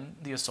also have been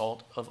the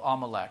assault of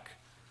Amalek.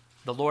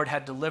 The Lord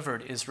had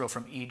delivered Israel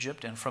from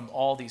Egypt and from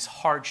all these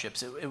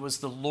hardships. It was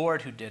the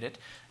Lord who did it,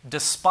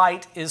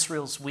 despite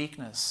Israel's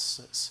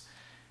weaknesses.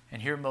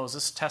 And here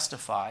Moses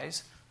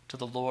testifies to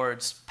the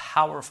Lord's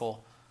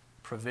powerful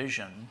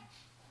provision.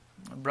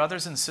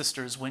 Brothers and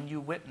sisters, when you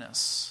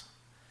witness,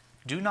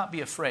 do not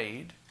be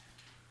afraid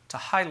to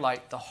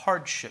highlight the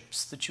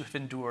hardships that you have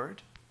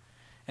endured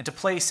and to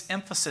place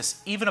emphasis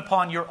even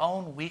upon your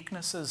own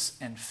weaknesses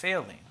and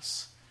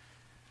failings.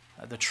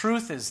 The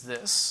truth is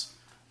this: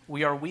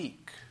 we are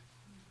weak,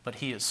 but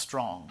he is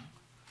strong.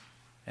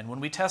 And when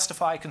we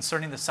testify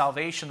concerning the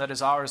salvation that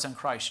is ours in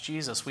Christ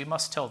Jesus, we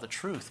must tell the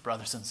truth,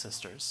 brothers and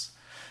sisters.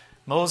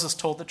 Moses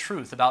told the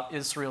truth about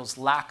Israel's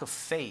lack of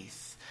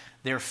faith,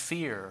 their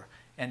fear,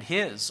 and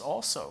his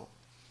also.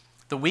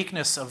 The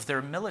weakness of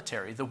their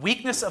military, the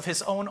weakness of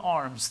his own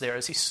arms there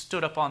as he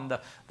stood up on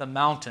the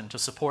mountain to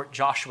support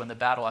Joshua in the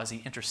battle as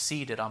he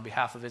interceded on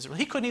behalf of Israel.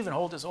 He couldn't even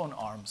hold his own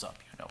arms up,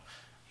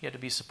 He had to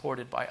be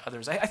supported by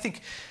others. I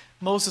think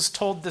Moses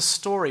told this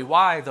story.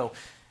 Why, though?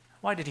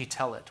 Why did he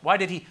tell it? Why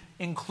did he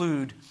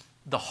include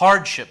the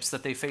hardships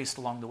that they faced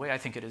along the way? I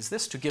think it is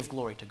this: to give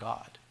glory to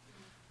God.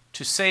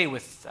 To say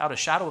without a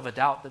shadow of a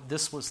doubt that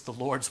this was the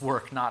Lord's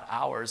work, not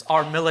ours.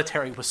 Our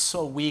military was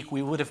so weak,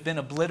 we would have been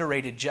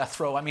obliterated,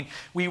 Jethro.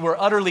 We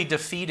were utterly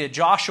defeated.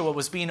 Joshua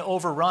was being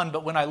overrun,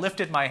 but when I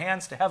lifted my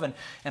hands to heaven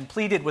and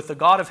pleaded with the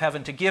God of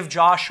heaven to give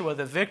Joshua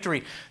the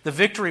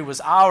victory was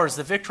ours.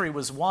 The victory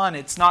was won.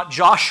 It's not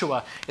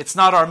Joshua. It's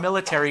not our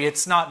military.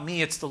 It's not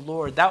me. It's the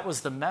Lord. That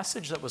was the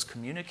message that was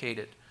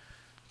communicated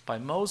by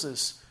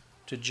Moses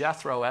to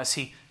Jethro as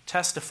he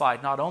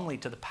testified not only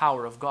to the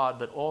power of God,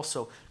 but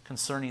also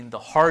concerning the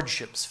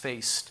hardships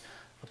faced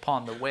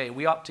upon the way.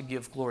 We ought to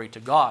give glory to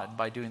God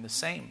by doing the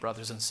same,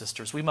 brothers and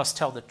sisters. We must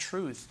tell the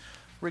truth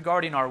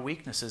regarding our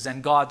weaknesses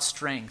and God's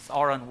strength,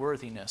 our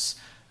unworthiness,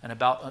 and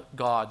about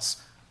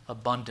God's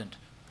abundant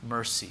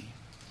mercy.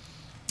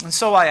 And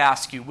so I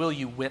ask you, will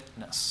you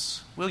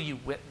witness? Will you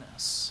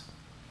witness?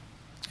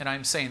 And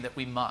I'm saying that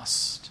we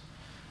must.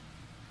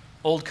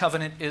 Old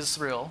Covenant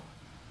Israel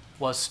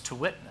was to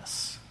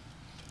witness.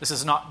 This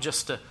is not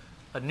just a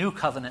New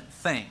Covenant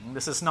thing.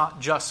 This is not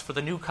just for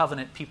the New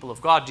Covenant people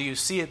of God. Do you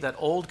see it that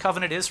Old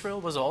Covenant Israel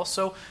was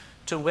also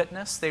to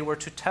witness? They were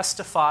to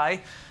testify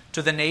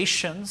to the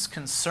nations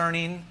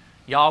concerning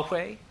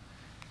Yahweh.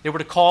 They were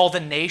to call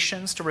the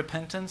nations to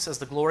repentance as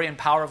the glory and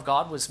power of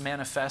God was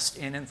manifest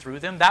in and through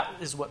them. That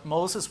is what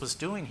Moses was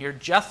doing here.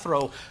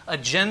 Jethro, a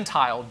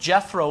Gentile.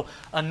 Jethro,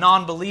 a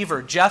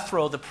non-believer.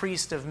 Jethro, the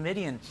priest of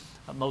Midian.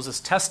 Moses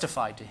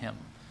testified to him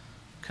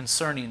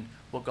concerning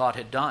what God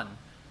had done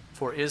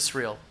for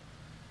Israel.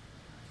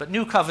 But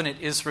New Covenant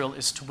Israel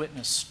is to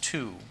witness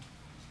too.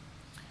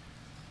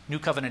 New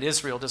Covenant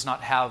Israel does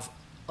not have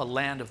a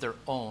land of their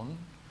own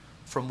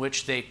from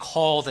which they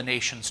call the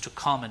nations to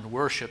come and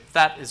worship.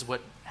 That is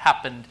what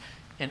happened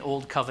in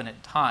Old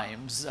Covenant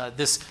times.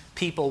 This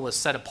people was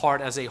set apart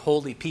as a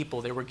holy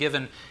people. They were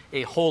given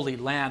a holy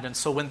land. And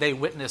so when they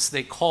witnessed,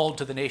 they called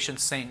to the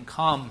nations saying,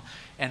 come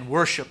and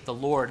worship the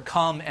Lord.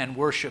 Come and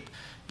worship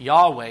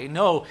Yahweh.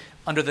 No,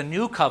 under the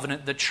New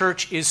Covenant, the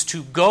church is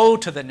to go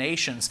to the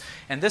nations.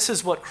 And this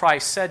is what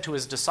Christ said to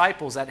his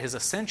disciples at his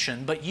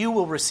ascension. But you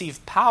will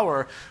receive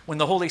power when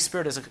the Holy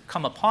Spirit has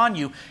come upon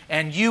you,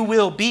 and you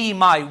will be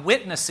my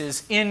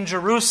witnesses in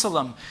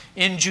Jerusalem,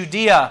 in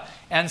Judea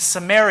and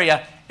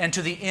Samaria, and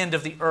to the end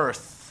of the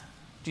earth.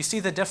 Do you see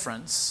the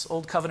difference?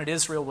 Old Covenant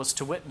Israel was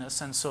to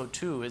witness, and so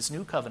too is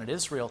New Covenant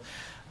Israel.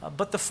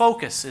 But the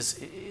focus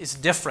is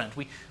different.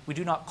 We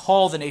do not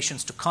call the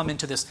nations to come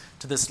into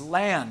this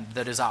land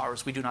that is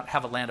ours. We do not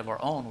have a land of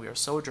our own. We are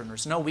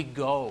sojourners. No, we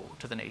go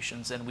to the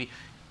nations and we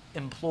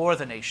implore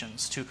the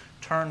nations to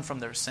turn from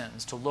their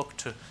sins, to look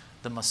to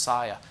the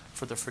Messiah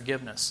for the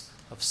forgiveness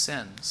of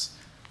sins.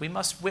 We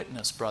must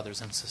witness,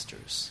 brothers and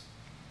sisters.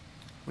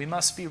 We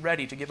must be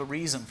ready to give a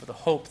reason for the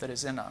hope that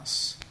is in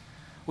us.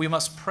 We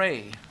must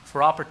pray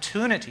for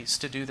opportunities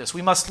to do this.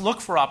 We must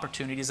look for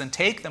opportunities and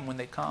take them when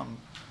they come.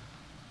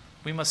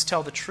 We must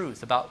tell the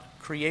truth about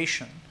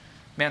creation,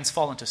 man's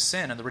fall into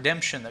sin, and the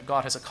redemption that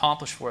God has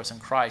accomplished for us in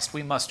Christ.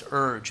 We must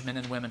urge men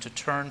and women to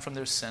turn from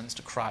their sins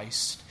to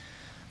Christ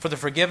for the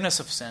forgiveness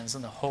of sins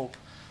and the hope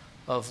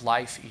of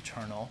life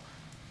eternal.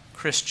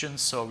 Christian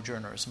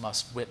sojourners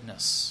must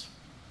witness.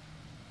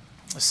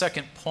 The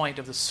second point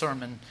of the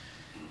sermon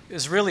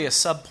is really a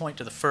subpoint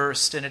to the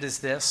first, and it is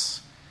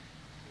this: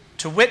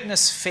 to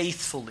witness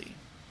faithfully,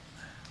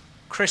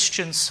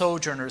 Christian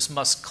sojourners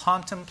must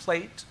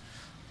contemplate,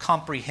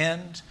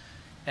 comprehend,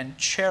 and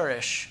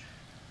cherish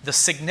the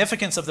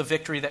significance of the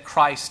victory that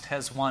Christ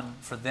has won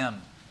for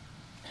them.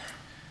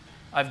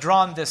 I've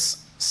drawn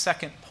this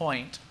second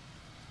point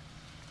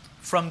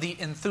from the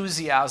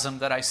enthusiasm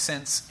that I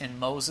sense in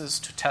Moses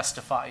to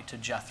testify to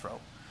Jethro.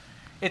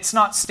 It's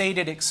not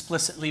stated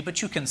explicitly,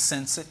 but you can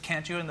sense it,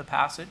 can't you, in the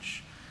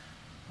passage?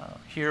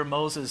 Here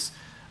Moses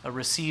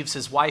receives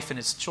his wife and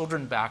his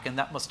children back, and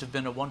that must have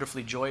been a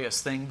wonderfully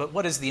joyous thing. But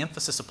what is the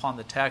emphasis upon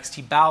the text?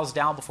 He bows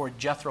down before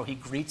Jethro, he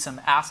greets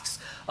him, asks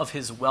of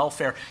his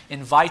welfare,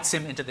 invites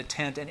him into the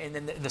tent,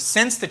 and the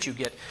sense that you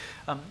get,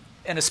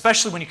 and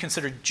especially when you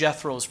consider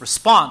Jethro's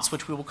response,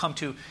 which we will come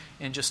to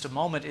in just a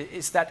moment,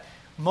 is that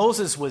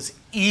Moses was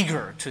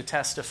eager to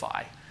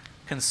testify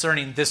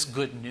concerning this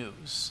good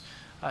news.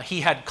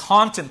 He had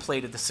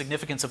contemplated the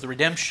significance of the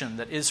redemption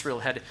that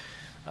Israel had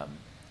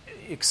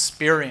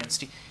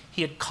experienced.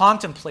 He had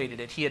contemplated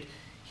it. He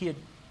had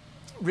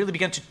really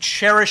begun to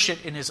cherish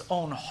it in his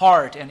own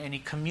heart, and he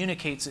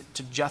communicates it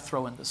to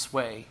Jethro in this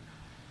way.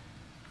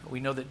 We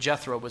know that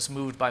Jethro was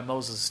moved by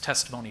Moses'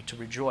 testimony to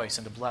rejoice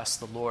and to bless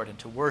the Lord and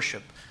to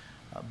worship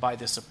by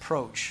this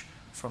approach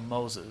from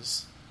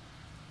Moses.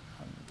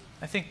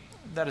 I think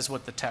that is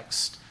what the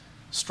text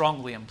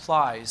strongly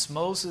implies.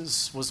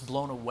 Moses was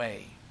blown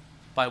away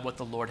by what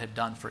the Lord had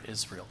done for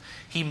Israel.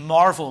 He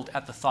marveled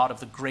at the thought of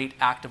the great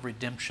act of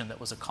redemption that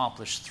was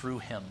accomplished through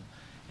him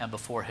and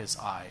before his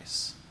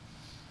eyes.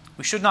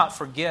 We should not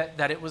forget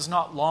that it was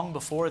not long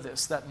before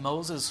this that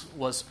Moses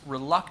was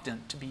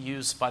reluctant to be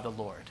used by the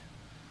Lord.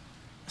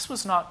 This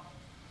was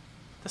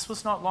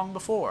not long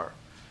before.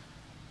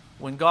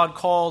 When God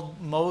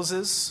called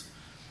Moses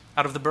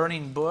out of the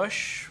burning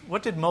bush,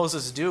 what did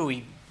Moses do?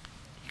 He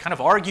kind of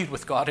argued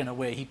with God in a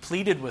way. He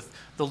pleaded with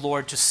the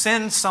Lord to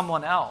send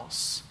someone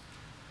else.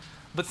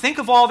 But think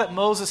of all that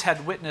Moses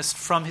had witnessed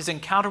from his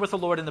encounter with the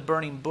Lord in the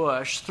burning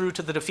bush through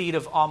to the defeat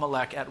of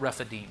Amalek at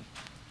Rephidim.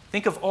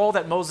 Think of all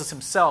that Moses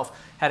himself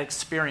had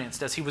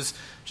experienced as he was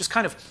just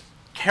kind of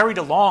carried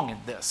along in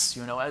this,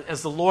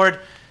 as the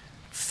Lord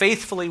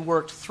faithfully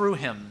worked through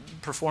him,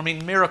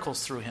 performing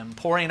miracles through him,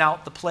 pouring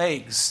out the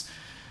plagues,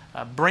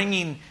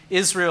 bringing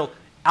Israel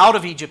out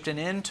of Egypt and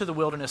into the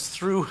wilderness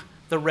through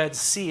the Red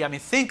Sea. I mean,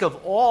 think of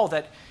all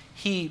that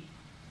he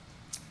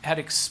had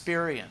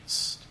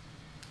experienced.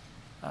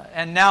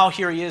 And now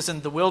here he is in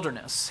the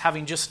wilderness,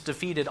 having just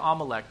defeated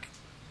Amalek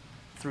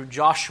through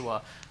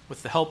Joshua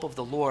with the help of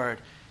the Lord.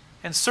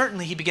 And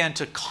certainly he began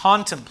to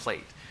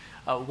contemplate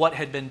what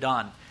had been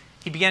done.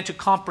 He began to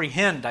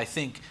comprehend, I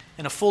think,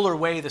 in a fuller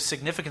way the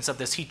significance of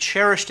this. He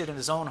cherished it in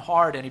his own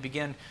heart, and he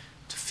began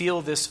to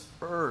feel this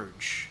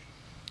urge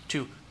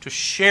to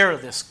share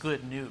this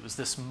good news,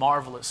 this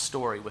marvelous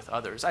story with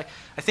others. I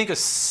think a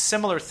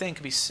similar thing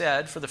can be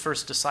said for the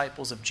first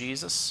disciples of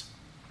Jesus.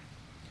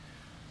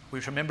 We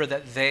remember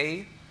that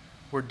they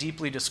were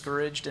deeply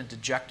discouraged and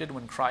dejected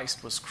when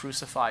Christ was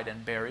crucified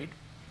and buried.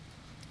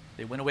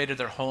 They went away to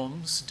their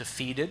homes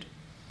defeated.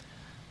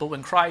 But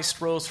when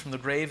Christ rose from the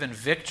grave in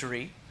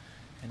victory,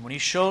 and when he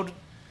showed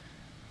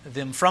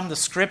them from the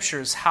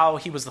Scriptures how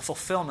he was the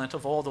fulfillment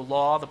of all the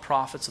law, the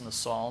prophets, and the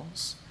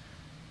Psalms,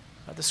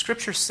 the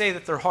Scriptures say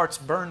that their hearts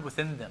burned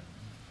within them.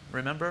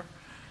 Remember?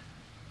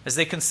 As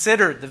they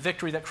considered the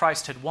victory that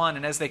Christ had won,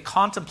 and as they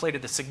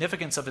contemplated the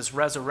significance of his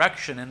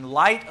resurrection in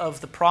light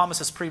of the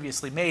promises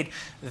previously made,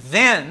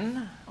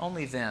 then,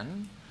 only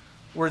then,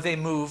 were they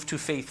moved to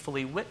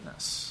faithfully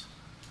witness.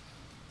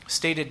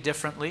 Stated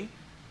differently,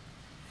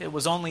 it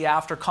was only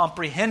after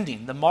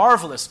comprehending the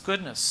marvelous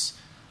goodness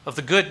of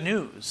the good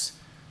news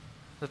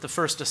that the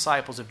first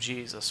disciples of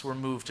Jesus were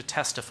moved to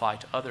testify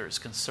to others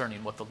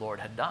concerning what the Lord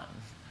had done.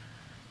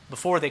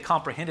 Before they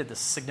comprehended the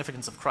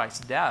significance of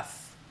Christ's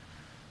death,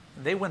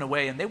 they went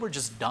away and they were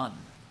just done.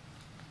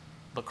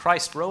 But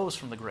Christ rose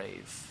from the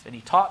grave, and he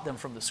taught them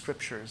from the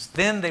Scriptures.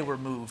 Then they were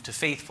moved to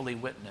faithfully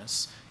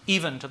witness,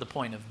 even to the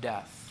point of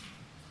death.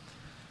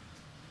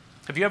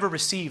 Have you ever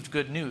received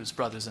good news,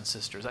 brothers and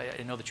sisters?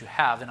 I know that you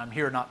have, and I'm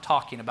here not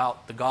talking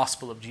about the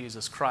gospel of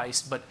Jesus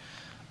Christ, but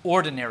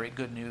ordinary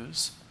good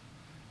news.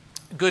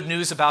 Good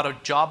news about a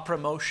job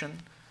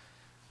promotion,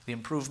 the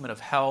improvement of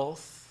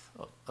health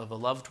of a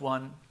loved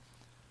one,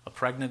 a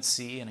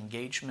pregnancy, an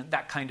engagement,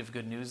 that kind of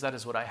good news. That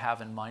is what I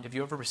have in mind. Have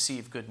you ever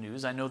received good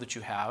news? I know that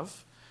you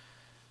have.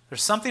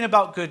 There's something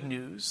about good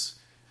news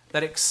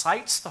that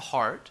excites the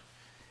heart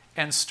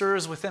and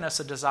stirs within us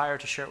a desire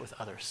to share it with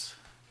others.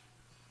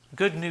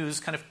 Good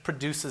news kind of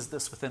produces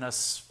this within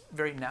us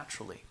very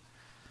naturally.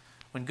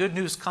 When good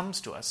news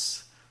comes to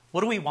us,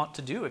 what do we want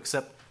to do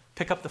except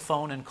pick up the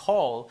phone and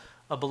call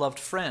a beloved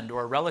friend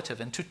or a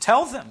relative and to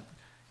tell them,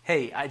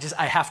 hey,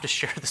 I have to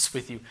share this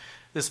with you.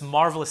 This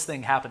marvelous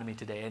thing happened to me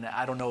today, and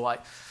I don't know why.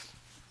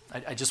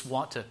 I just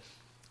want to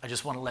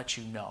let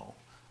you know.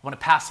 I want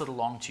to pass it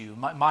along to you.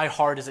 My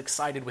heart is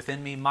excited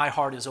within me. My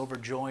heart is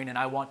overjoyed, and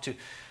I want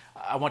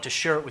to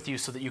share it with you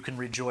so that you can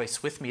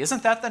rejoice with me.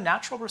 Isn't that the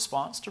natural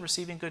response to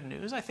receiving good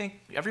news? I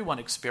think everyone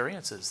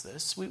experiences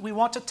this. We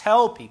want to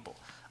tell people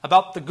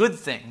about the good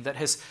thing that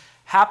has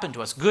happened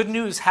to us. Good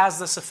news has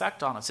this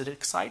effect on us. It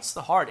excites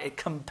the heart. It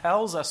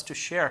compels us to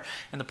share.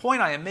 And the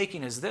point I am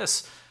making is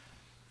this: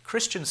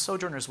 Christian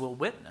sojourners will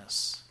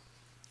witness.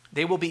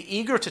 They will be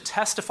eager to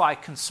testify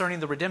concerning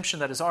the redemption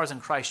that is ours in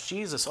Christ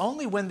Jesus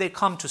only when they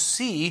come to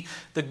see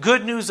the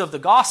good news of the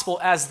gospel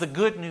as the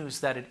good news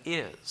that it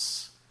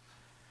is.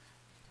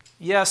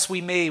 Yes, we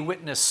may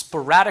witness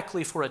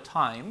sporadically for a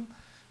time,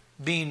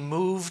 being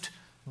moved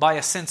by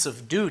a sense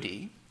of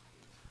duty,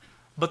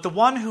 but the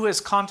one who has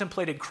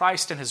contemplated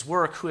Christ and his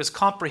work, who has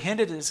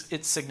comprehended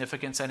its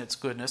significance and its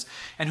goodness,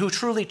 and who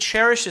truly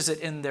cherishes it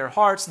in their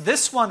hearts,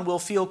 this one will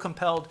feel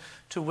compelled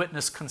to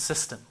witness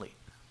consistently.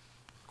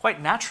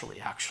 Quite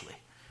naturally, actually,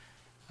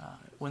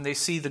 when they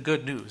see the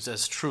good news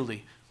as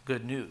truly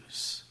good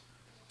news.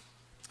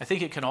 I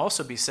think it can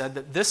also be said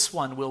that this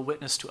one will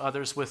witness to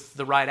others with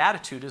the right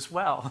attitude as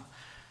well.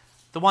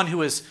 The one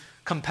who is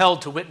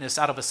compelled to witness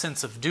out of a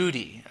sense of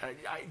duty,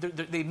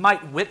 they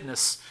might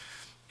witness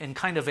in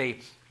kind of a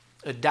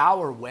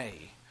dour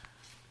way.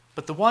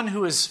 But the one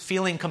who is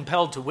feeling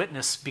compelled to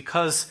witness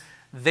because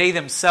they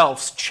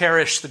themselves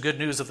cherish the good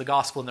news of the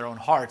gospel in their own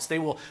hearts, they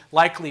will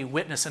likely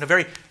witness in a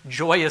very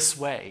joyous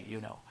way,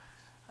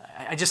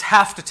 I just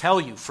have to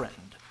tell you,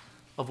 friend,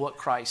 of what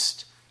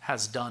Christ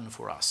has done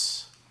for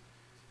us.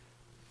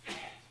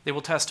 They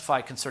will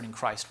testify concerning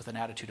Christ with an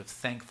attitude of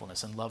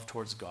thankfulness and love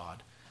towards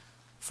God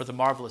for the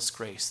marvelous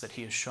grace that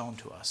he has shown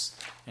to us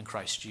in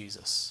Christ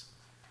Jesus.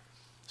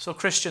 So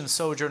Christian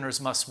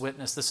sojourners must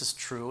witness, this is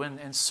true,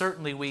 and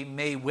certainly we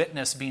may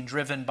witness being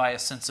driven by a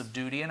sense of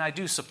duty, and I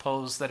do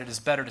suppose that it is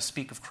better to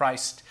speak of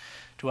Christ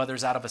to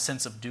others out of a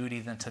sense of duty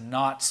than to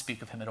not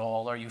speak of him at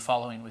all. Are you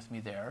following with me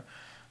there?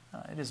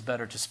 It is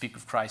better to speak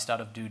of Christ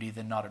out of duty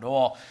than not at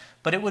all.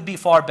 But it would be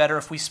far better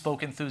if we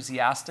spoke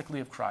enthusiastically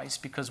of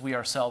Christ because we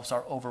ourselves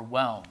are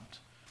overwhelmed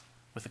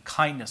with the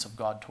kindness of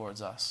God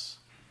towards us.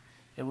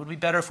 It would be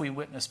better if we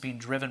witnessed being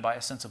driven by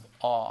a sense of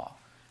awe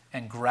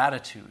and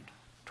gratitude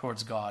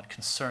towards God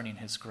concerning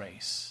his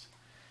grace.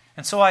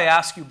 And so I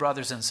ask you,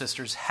 brothers and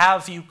sisters,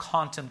 have you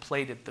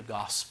contemplated the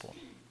gospel?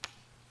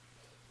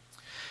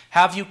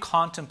 Have you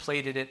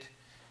contemplated it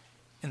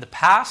in the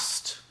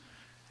past?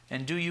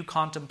 And do you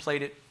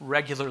contemplate it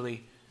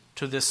regularly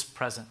to this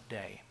present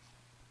day?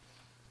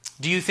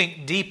 Do you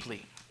think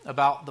deeply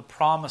about the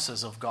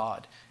promises of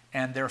God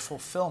and their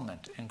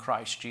fulfillment in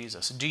Christ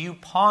Jesus? Do you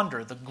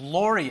ponder the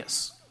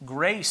glorious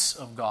grace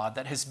of God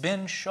that has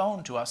been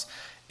shown to us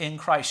in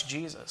Christ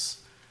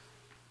Jesus?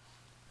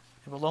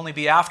 It will only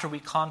be after we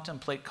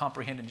contemplate,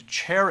 comprehend, and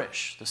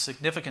cherish the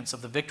significance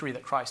of the victory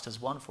that Christ has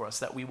won for us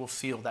that we will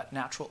feel that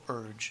natural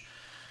urge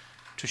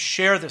to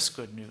share this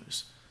good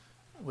news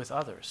with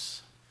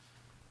others.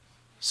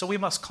 So we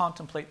must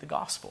contemplate the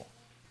gospel.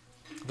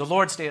 The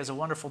Lord's Day is a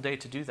wonderful day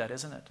to do that,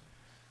 isn't it?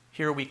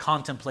 Here we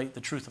contemplate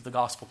the truth of the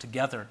gospel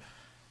together.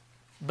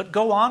 But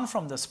go on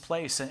from this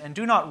place and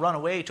do not run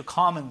away to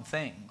common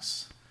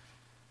things.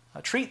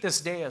 Treat this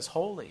day as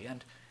holy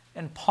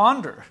and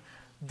ponder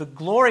the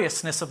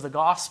gloriousness of the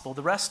gospel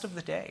the rest of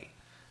the day.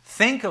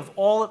 Think of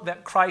all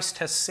that Christ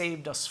has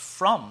saved us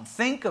from.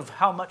 Think of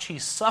how much he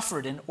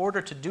suffered in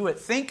order to do it.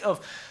 Think of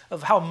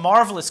how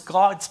marvelous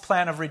God's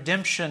plan of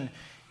redemption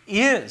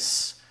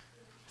is.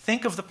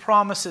 Think of the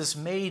promises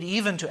made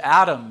even to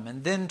Adam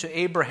and then to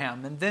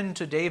Abraham and then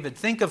to David.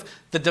 Think of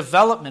the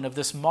development of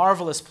this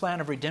marvelous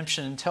plan of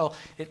redemption until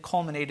it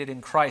culminated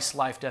in Christ's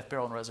life, death,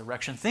 burial, and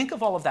resurrection. Think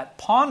of all of that.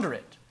 Ponder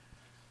it.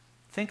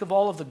 Think of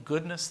all of the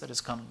goodness that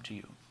has come to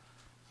you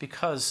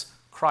because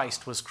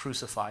Christ was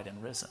crucified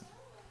and risen.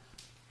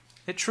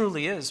 It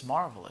truly is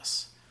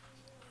marvelous.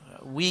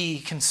 We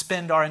can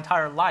spend our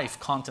entire life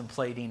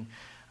contemplating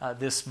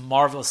this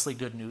marvelously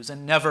good news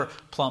and never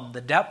plumb the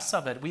depths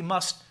of it. We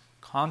must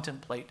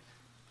contemplate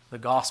the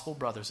gospel,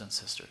 brothers and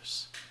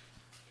sisters.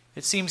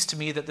 It seems to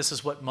me that this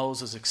is what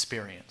Moses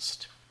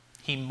experienced.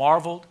 He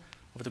marveled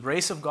over the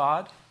grace of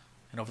God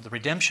and over the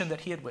redemption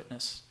that he had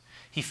witnessed.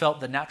 He felt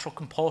the natural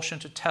compulsion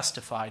to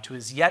testify to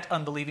his yet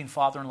unbelieving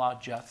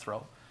father-in-law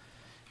Jethro.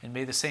 And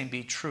may the same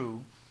be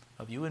true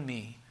of you and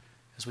me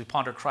as we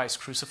ponder Christ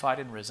crucified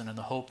and risen and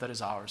the hope that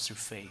is ours through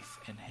faith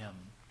in him.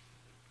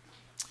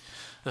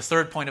 The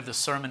third point of the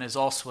sermon is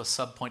also a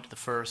subpoint to the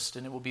first,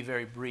 and it will be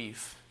very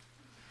brief.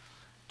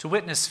 To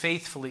witness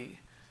faithfully,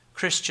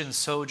 Christian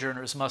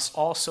sojourners must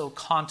also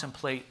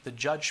contemplate the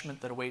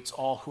judgment that awaits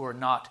all who are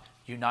not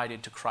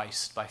united to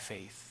Christ by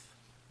faith.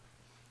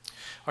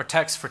 Our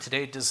text for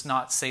today does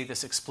not say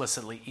this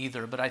explicitly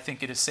either, but I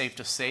think it is safe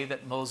to say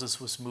that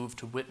Moses was moved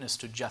to witness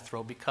to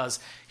Jethro because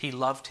he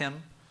loved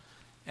him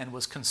and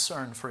was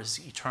concerned for his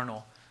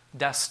eternal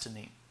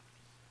destiny.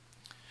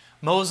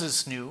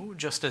 Moses knew,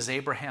 just as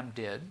Abraham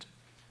did,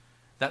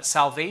 that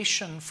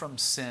salvation from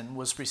sin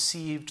was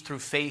received through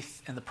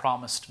faith in the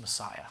promised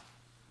Messiah.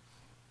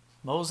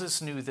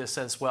 Moses knew this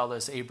as well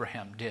as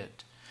Abraham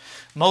did.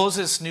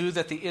 Moses knew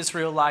that the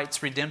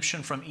Israelites'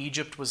 redemption from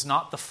Egypt was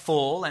not the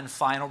full and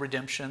final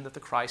redemption that the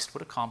Christ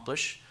would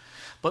accomplish,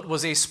 but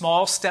was a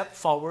small step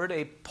forward,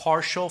 a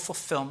partial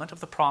fulfillment of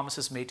the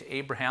promises made to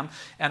Abraham,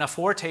 and a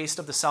foretaste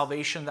of the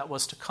salvation that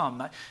was to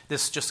come.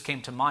 This just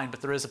came to mind,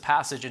 but there is a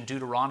passage in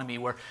Deuteronomy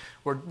where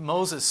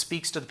Moses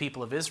speaks to the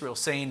people of Israel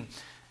saying,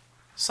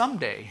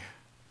 someday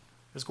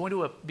there's going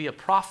to be a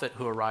prophet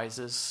who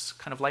arises,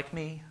 kind of like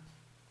me.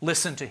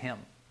 Listen to him.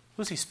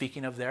 Who's he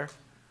speaking of there?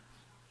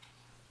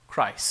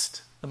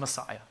 Christ, the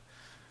Messiah.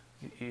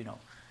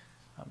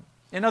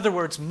 In other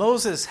words,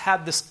 Moses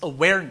had this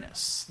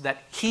awareness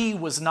that he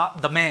was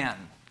not the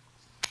man,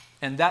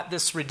 and that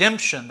this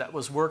redemption that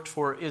was worked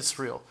for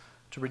Israel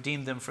to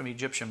redeem them from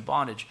Egyptian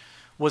bondage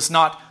was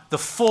not the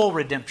full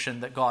redemption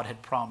that God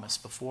had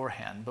promised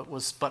beforehand, but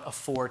was but a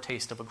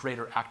foretaste of a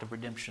greater act of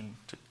redemption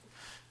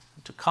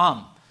to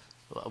come.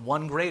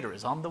 One greater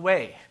is on the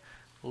way.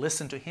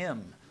 Listen to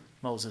him,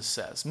 Moses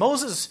says.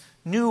 Moses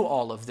knew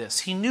all of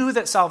this. He knew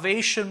that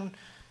salvation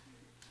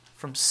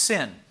from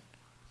sin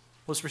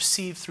was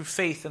received through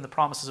faith in the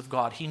promises of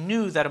God. He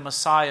knew that a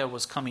Messiah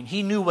was coming.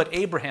 He knew what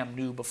Abraham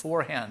knew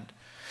beforehand.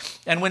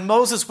 And when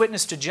Moses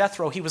witnessed to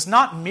Jethro, he was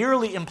not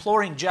merely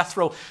imploring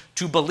Jethro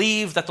to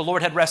believe that the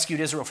Lord had rescued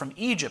Israel from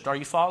Egypt. Are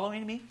you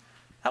following me?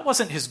 That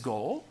wasn't his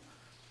goal.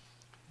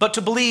 But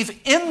to believe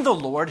in the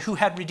Lord who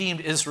had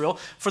redeemed Israel,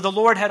 for the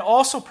Lord had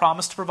also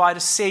promised to provide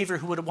a Savior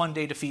who would one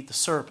day defeat the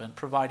serpent,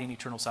 providing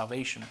eternal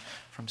salvation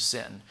from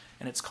sin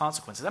and its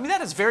consequences. I mean,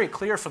 that is very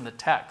clear from the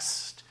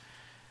text.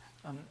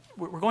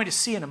 We're going to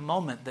see in a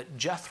moment that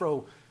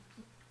Jethro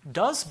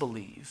does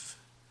believe.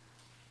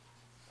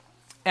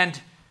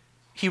 And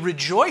he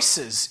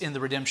rejoices in the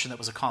redemption that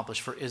was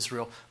accomplished for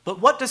Israel. But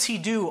what does he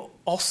do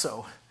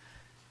also?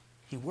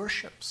 He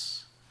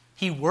worships.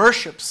 He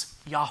worships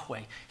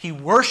Yahweh. He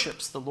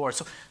worships the Lord.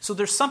 So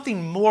there's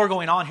something more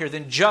going on here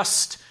than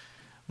just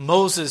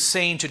Moses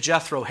saying to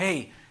Jethro,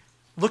 hey,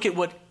 look at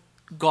what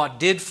God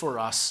did for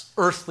us,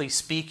 earthly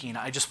speaking.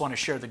 I just want to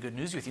share the good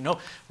news with you. No,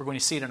 we're going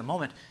to see it in a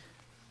moment.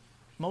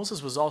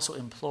 Moses was also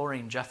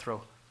imploring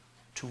Jethro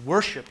to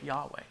worship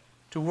Yahweh,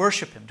 to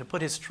worship him, to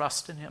put his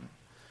trust in him.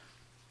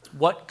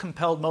 What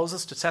compelled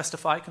Moses to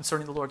testify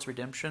concerning the Lord's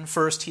redemption?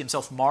 First, he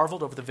himself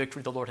marveled over the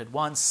victory the Lord had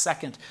won.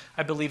 Second,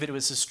 I believe it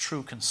was his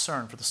true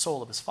concern for the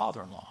soul of his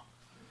father-in-law.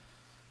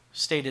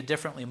 Stated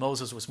differently,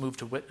 Moses was moved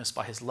to witness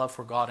by his love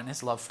for God and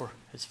his love for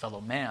his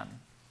fellow man.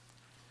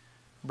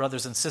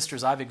 Brothers and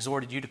sisters, I've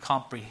exhorted you to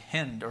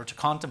comprehend or to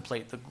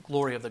contemplate the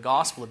glory of the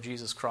gospel of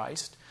Jesus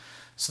Christ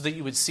so that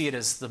you would see it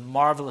as the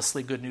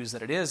marvelously good news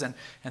that it is and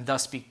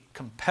thus be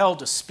compelled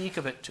to speak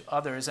of it to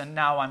others. And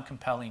now I'm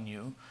compelling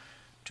you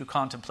to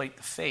contemplate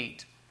the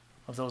fate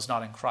of those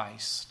not in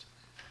Christ.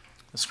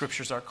 The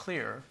scriptures are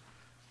clear.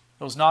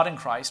 Those not in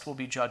Christ will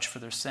be judged for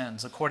their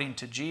sins. According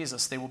to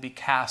Jesus, they will be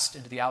cast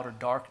into the outer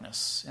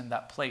darkness. In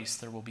that place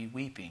there will be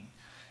weeping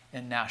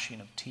and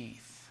gnashing of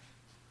teeth.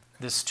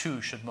 This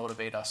too should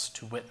motivate us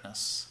to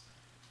witness.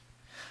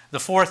 The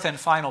fourth and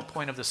final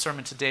point of the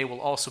sermon today will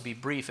also be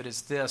brief. It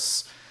is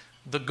this: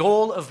 the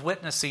goal of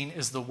witnessing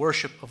is the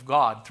worship of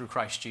God through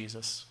Christ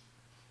Jesus.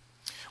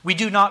 We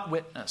do not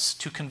witness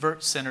to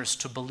convert sinners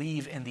to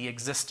believe in the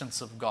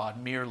existence of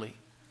God merely,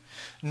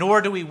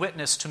 nor do we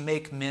witness to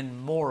make men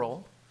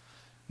moral,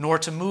 nor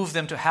to move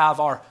them to have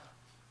our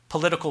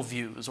political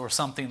views or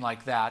something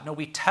like that. No,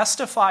 we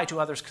testify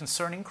to others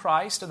concerning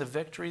Christ and the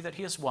victory that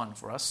he has won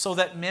for us, so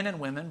that men and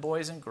women,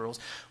 boys and girls,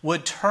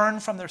 would turn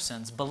from their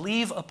sins,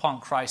 believe upon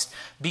Christ,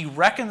 be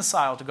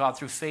reconciled to God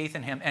through faith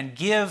in him, and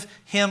give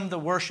him the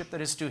worship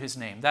that is due his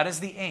name. That is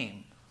the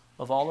aim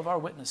of all of our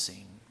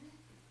witnessing.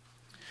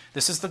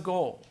 This is the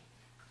goal.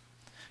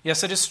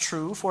 Yes, it is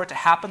true, for it to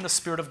happen, the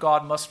Spirit of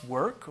God must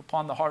work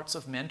upon the hearts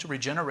of men to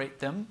regenerate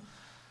them.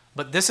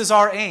 But this is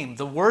our aim,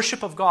 the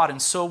worship of God.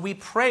 And so we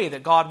pray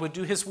that God would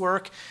do his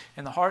work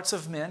in the hearts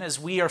of men as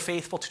we are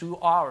faithful to do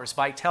ours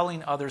by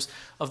telling others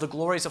of the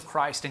glories of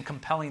Christ and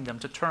compelling them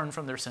to turn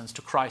from their sins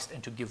to Christ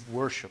and to give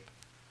worship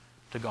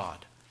to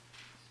God.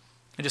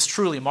 It is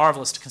truly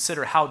marvelous to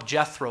consider how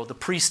Jethro, the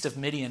priest of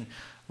Midian,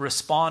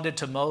 responded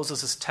to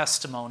Moses'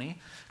 testimony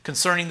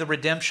concerning the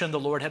redemption the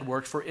Lord had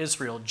worked for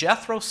Israel.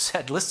 Jethro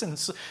said,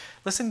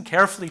 listen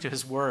carefully to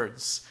his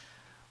words,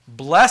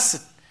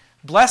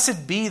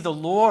 Blessed be the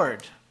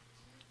Lord,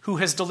 who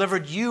has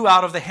delivered you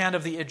out of the hand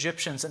of the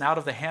Egyptians and out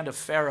of the hand of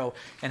Pharaoh,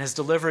 and has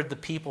delivered the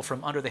people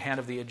from under the hand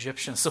of the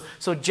Egyptians.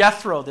 So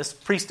Jethro, this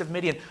priest of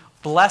Midian,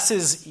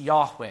 blesses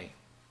Yahweh.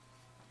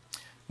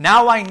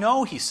 Now I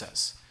know, he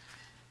says,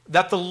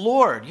 that the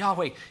Lord,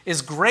 Yahweh,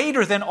 is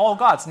greater than all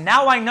gods.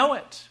 Now I know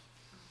it.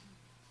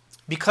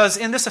 Because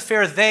in this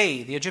affair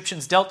they, the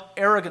Egyptians, dealt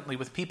arrogantly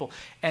with people.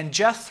 And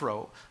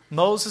Jethro,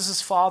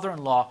 Moses'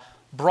 father-in-law,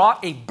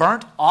 brought a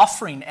burnt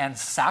offering and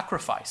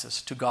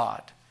sacrifices to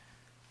God.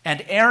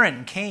 And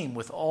Aaron came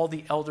with all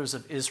the elders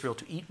of Israel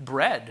to eat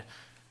bread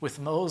with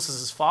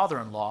Moses'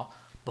 father-in-law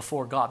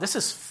before God. This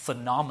is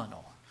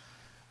phenomenal.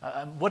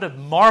 What a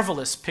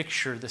marvelous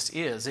picture this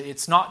is.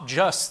 It's not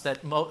just that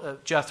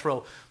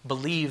Jethro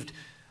believed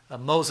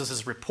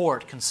Moses'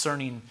 report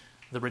concerning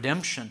the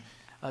redemption.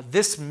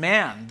 This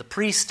man, the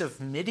priest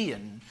of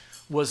Midian,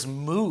 was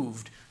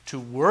moved to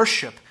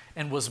worship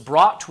and was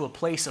brought to a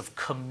place of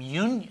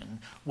communion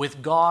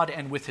with God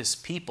and with his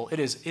people. It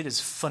is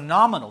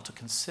phenomenal to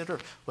consider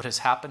what has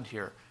happened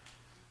here.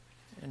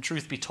 And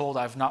truth be told,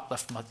 I have not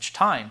left much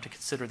time to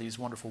consider these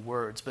wonderful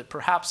words, but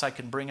perhaps I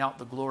can bring out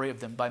the glory of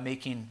them by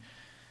making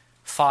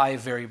 5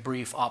 very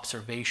brief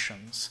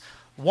observations.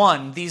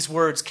 1, these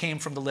words came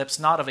from the lips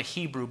not of a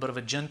Hebrew, but of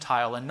a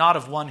Gentile, and not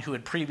of one who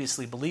had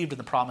previously believed in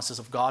the promises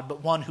of God,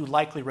 but one who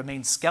likely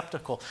remained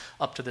skeptical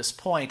up to this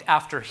point.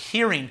 After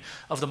hearing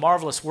of the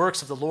marvelous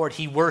works of the Lord,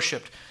 he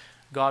worshipped.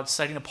 God's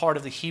setting apart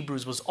of the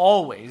Hebrews was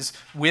always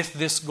with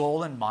this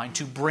goal in mind,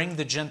 to bring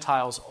the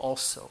Gentiles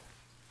also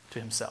to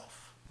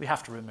himself. We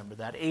have to remember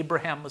that.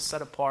 Abraham was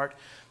set apart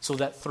so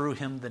that through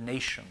him the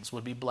nations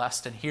would be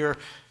blessed. And here,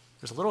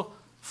 there's a little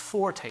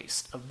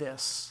foretaste of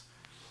this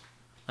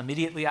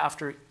immediately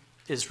after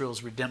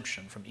Israel's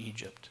redemption from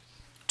Egypt.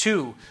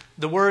 2,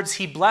 the words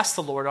 "he blessed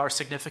the Lord" are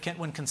significant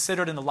when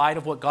considered in the light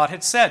of what God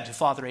had said to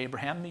Father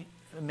Abraham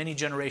many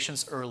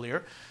generations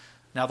earlier.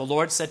 Now the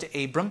Lord said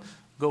to Abram,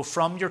 "Go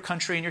from your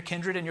country and your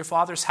kindred and your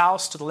father's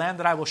house to the land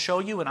that I will show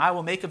you, and I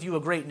will make of you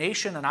a great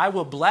nation, and I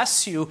will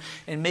bless you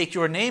and make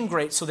your name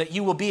great, so that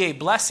you will be a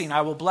blessing.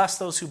 I will bless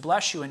those who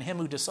bless you, and him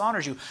who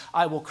dishonors you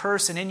I will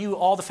curse, and in you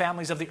all the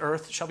families of the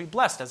earth shall be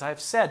blessed." As I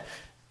have said,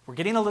 we're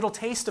getting a little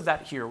taste of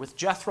that here with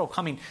Jethro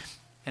coming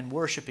and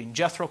worshiping,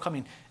 Jethro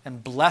coming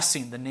and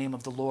blessing the name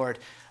of the Lord.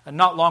 And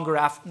not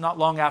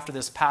long after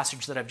this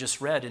passage that I've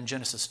just read in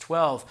Genesis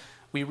 12,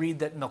 we read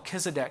that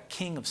Melchizedek,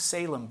 king of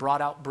Salem,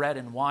 brought out bread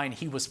and wine.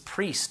 He was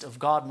priest of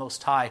God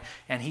Most High,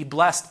 and he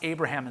blessed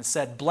Abraham and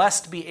said,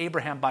 "Blessed be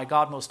Abraham by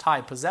God Most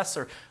High,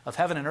 possessor of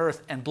heaven and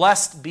earth, and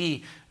blessed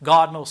be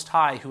God Most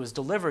High, who has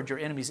delivered your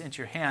enemies into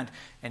your hand."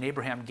 And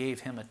Abraham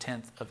gave him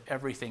 1/10 of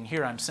everything.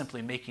 Here I'm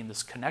simply making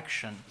this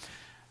connection.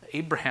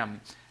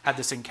 Abraham had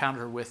this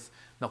encounter with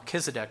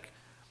Melchizedek,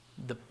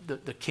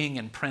 the king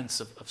and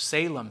prince of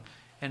Salem.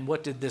 And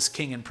what did this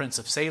king and prince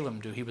of Salem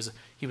do? He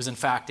was in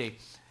fact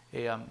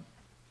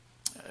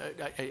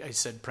I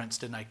said prince,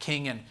 didn't I?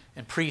 King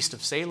and priest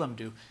of Salem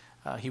do.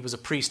 He was a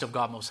priest of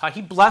God Most High.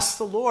 He blessed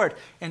the Lord.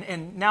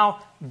 And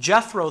now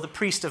Jethro, the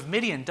priest of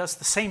Midian, does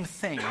the same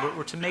thing.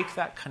 We're to make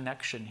that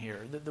connection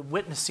here. The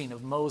witnessing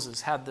of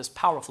Moses had this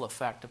powerful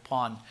effect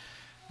upon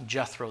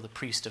Jethro, the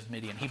priest of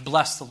Midian. He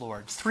blessed the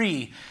Lord.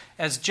 3,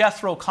 as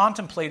Jethro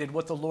contemplated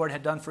what the Lord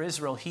had done for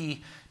Israel,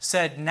 he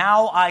said,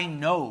 "Now I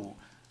know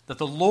that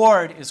the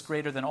Lord is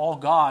greater than all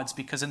gods,"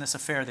 because in this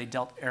affair they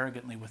dealt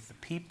arrogantly with the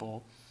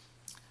people.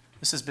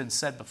 This has been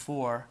said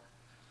before.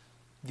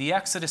 The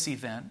Exodus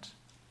event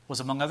was,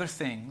 among other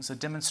things, a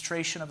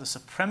demonstration of the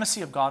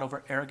supremacy of God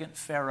over arrogant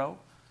Pharaoh,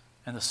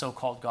 and the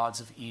so-called gods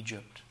of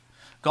Egypt.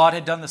 God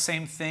had done the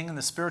same thing in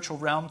the spiritual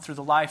realm through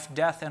the life,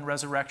 death, and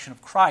resurrection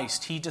of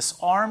Christ. He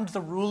disarmed the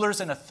rulers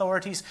and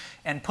authorities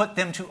and put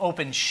them to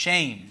open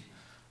shame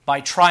by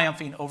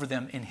triumphing over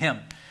them in Him.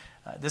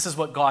 This is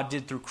what God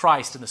did through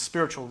Christ in the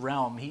spiritual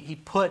realm. He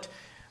put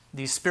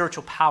these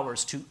spiritual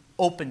powers to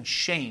open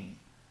shame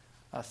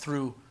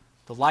through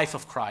the life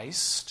of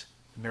Christ,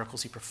 the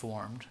miracles He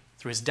performed,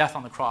 through His death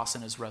on the cross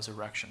and His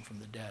resurrection from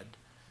the dead.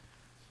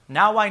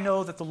 Now I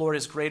know that the Lord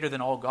is greater than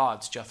all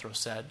gods, Jethro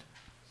said.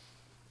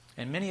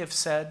 And many have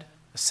said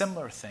a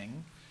similar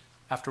thing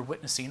after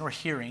witnessing or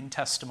hearing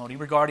testimony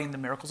regarding the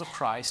miracles of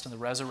Christ and the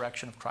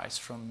resurrection of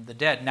Christ from the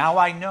dead. Now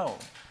I know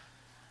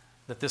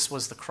that this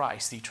was the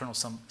Christ, the eternal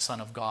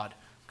Son of God,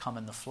 come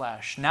in the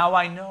flesh. Now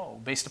I know,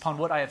 based upon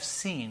what I have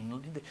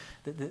seen,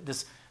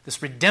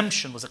 this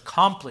redemption was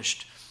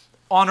accomplished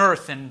on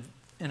earth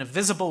in a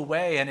visible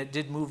way, and it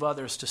did move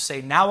others to say,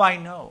 now I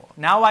know,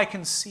 now I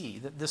can see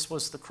that this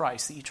was the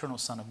Christ, the eternal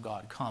Son of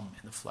God, come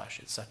in the flesh,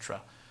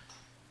 etc.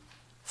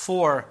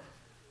 For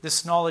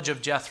this knowledge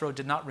of Jethro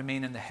did not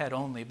remain in the head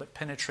only, but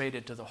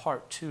penetrated to the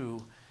heart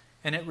too,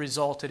 and it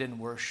resulted in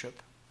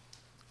worship.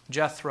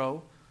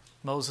 Jethro,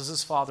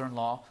 Moses'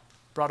 father-in-law,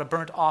 brought a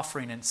burnt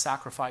offering and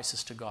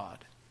sacrifices to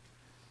God.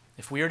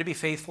 If we are to be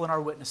faithful in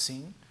our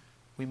witnessing,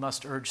 we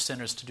must urge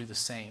sinners to do the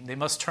same. They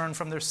must turn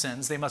from their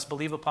sins. They must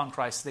believe upon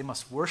Christ. They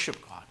must worship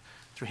God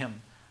through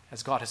Him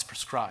as God has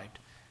prescribed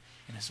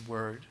in His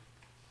Word.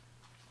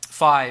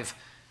 5,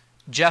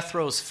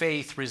 Jethro's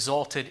faith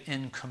resulted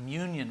in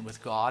communion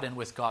with God and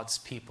with God's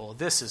people.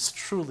 This is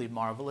truly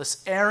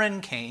marvelous. Aaron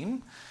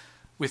came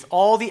with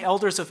all the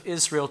elders of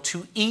Israel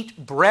to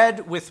eat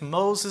bread with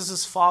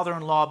Moses'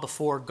 father-in-law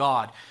before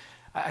God.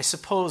 I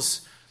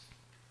suppose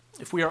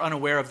if we are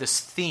unaware of this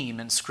theme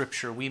in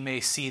Scripture, we may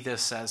see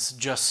this as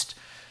just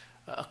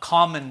a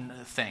common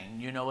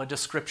thing, a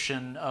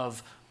description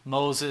of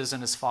Moses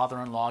and his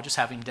father-in-law just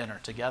having dinner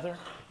together,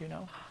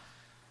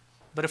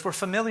 But if we're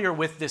familiar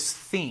with this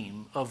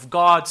theme of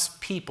God's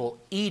people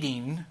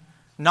eating,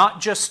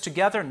 not just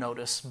together,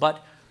 notice,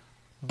 but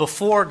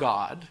before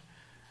God,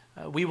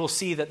 we will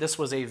see that this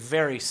was a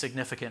very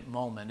significant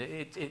moment.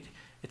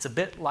 It's a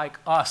bit like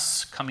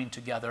us coming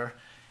together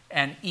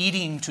and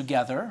eating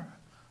together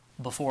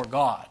before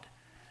God.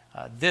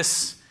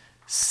 This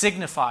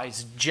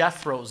signifies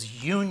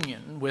Jethro's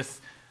union with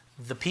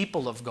the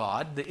people of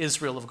God, the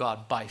Israel of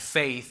God, by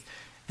faith.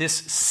 This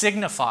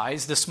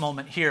signifies, this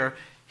moment here,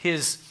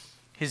 his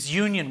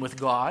union with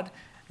God.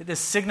 This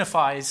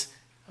signifies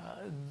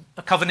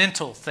a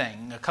covenantal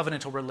thing, a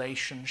covenantal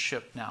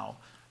relationship now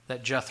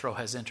that Jethro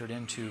has entered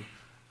into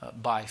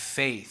by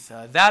faith.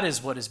 That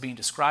is what is being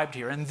described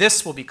here. And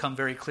this will become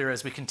very clear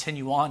as we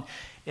continue on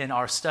in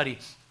our study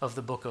of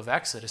the book of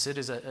Exodus. It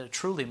is a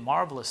truly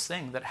marvelous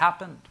thing that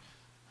happened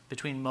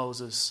between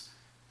Moses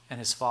and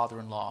his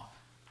father-in-law,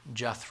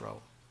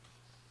 Jethro.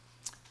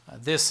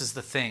 This is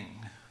the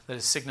thing that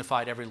is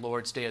signified every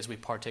Lord's Day as we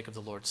partake of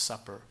the Lord's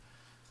Supper.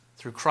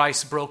 Through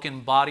Christ's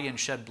broken body and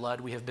shed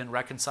blood, we have been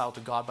reconciled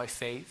to God by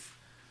faith.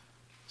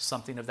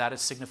 Something of that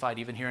is signified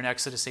even here in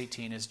Exodus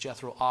 18 as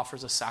Jethro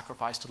offers a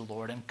sacrifice to the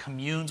Lord and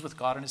communes with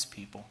God and His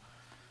people.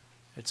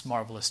 It's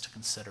marvelous to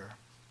consider.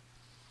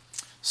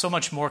 So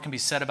much more can be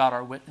said about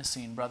our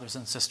witnessing, brothers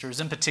and sisters.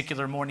 In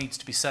particular, more needs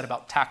to be said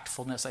about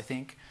tactfulness, I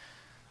think.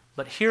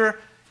 But here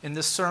in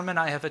this sermon,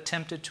 I have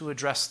attempted to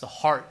address the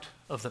heart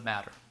of the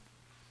matter.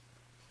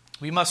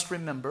 We must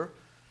remember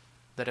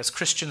that as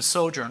Christian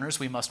sojourners,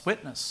 we must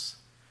witness.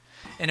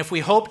 And if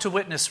we hope to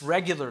witness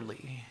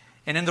regularly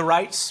and in the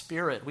right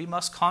spirit, we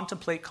must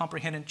contemplate,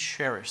 comprehend, and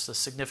cherish the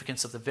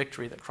significance of the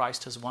victory that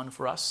Christ has won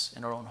for us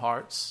in our own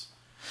hearts.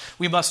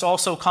 We must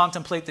also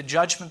contemplate the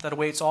judgment that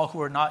awaits all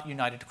who are not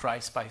united to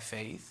Christ by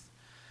faith.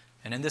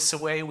 And in this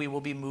way, we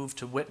will be moved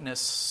to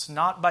witness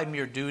not by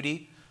mere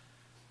duty,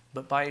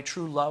 but by a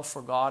true love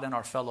for God and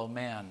our fellow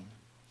man.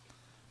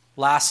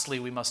 Lastly,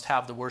 we must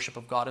have the worship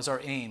of God as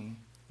our aim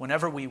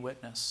whenever we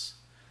witness.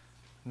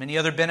 Many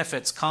other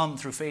benefits come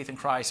through faith in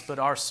Christ, but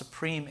our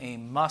supreme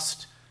aim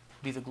must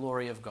be the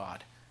glory of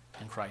God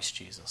in Christ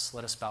Jesus.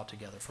 Let us bow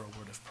together for a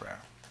word of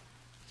prayer.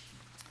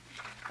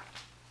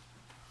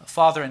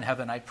 Father in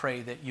heaven, I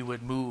pray that you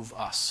would move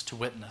us to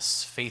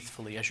witness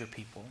faithfully as your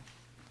people.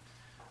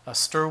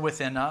 Stir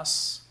within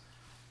us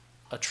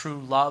a true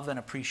love and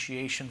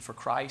appreciation for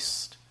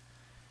Christ.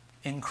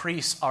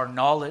 Increase our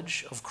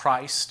knowledge of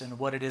Christ and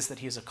what it is that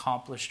He has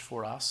accomplished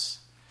for us.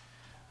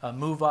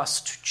 Move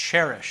us to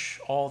cherish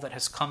all that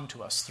has come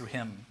to us through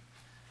Him.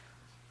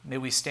 May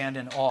we stand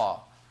in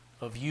awe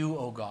of you,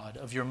 O God,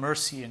 of your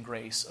mercy and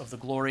grace, of the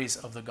glories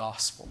of the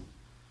gospel.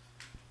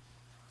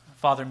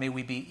 Father, may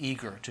we be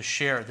eager to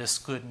share this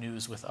good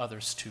news with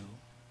others too.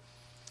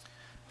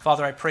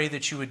 Father, I pray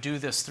that you would do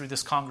this through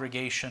this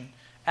congregation.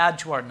 Add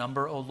to our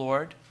number, O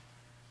Lord.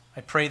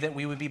 I pray that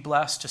we would be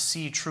blessed to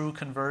see true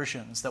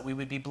conversions, that we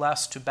would be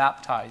blessed to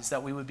baptize,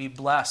 that we would be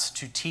blessed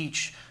to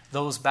teach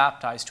those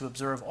baptized to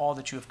observe all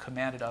that you have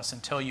commanded us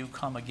until you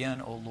come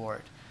again, O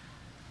Lord.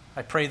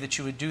 I pray that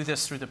you would do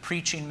this through the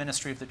preaching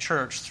ministry of the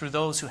church, through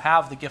those who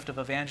have the gift of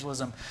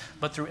evangelism,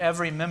 but through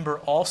every member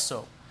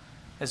also,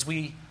 as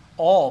we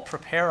all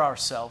prepare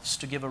ourselves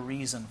to give a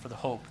reason for the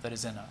hope that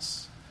is in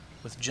us,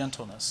 with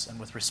gentleness and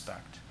with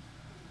respect.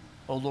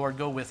 O Lord,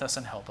 go with us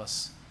and help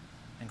us.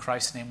 In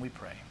Christ's name we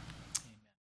pray.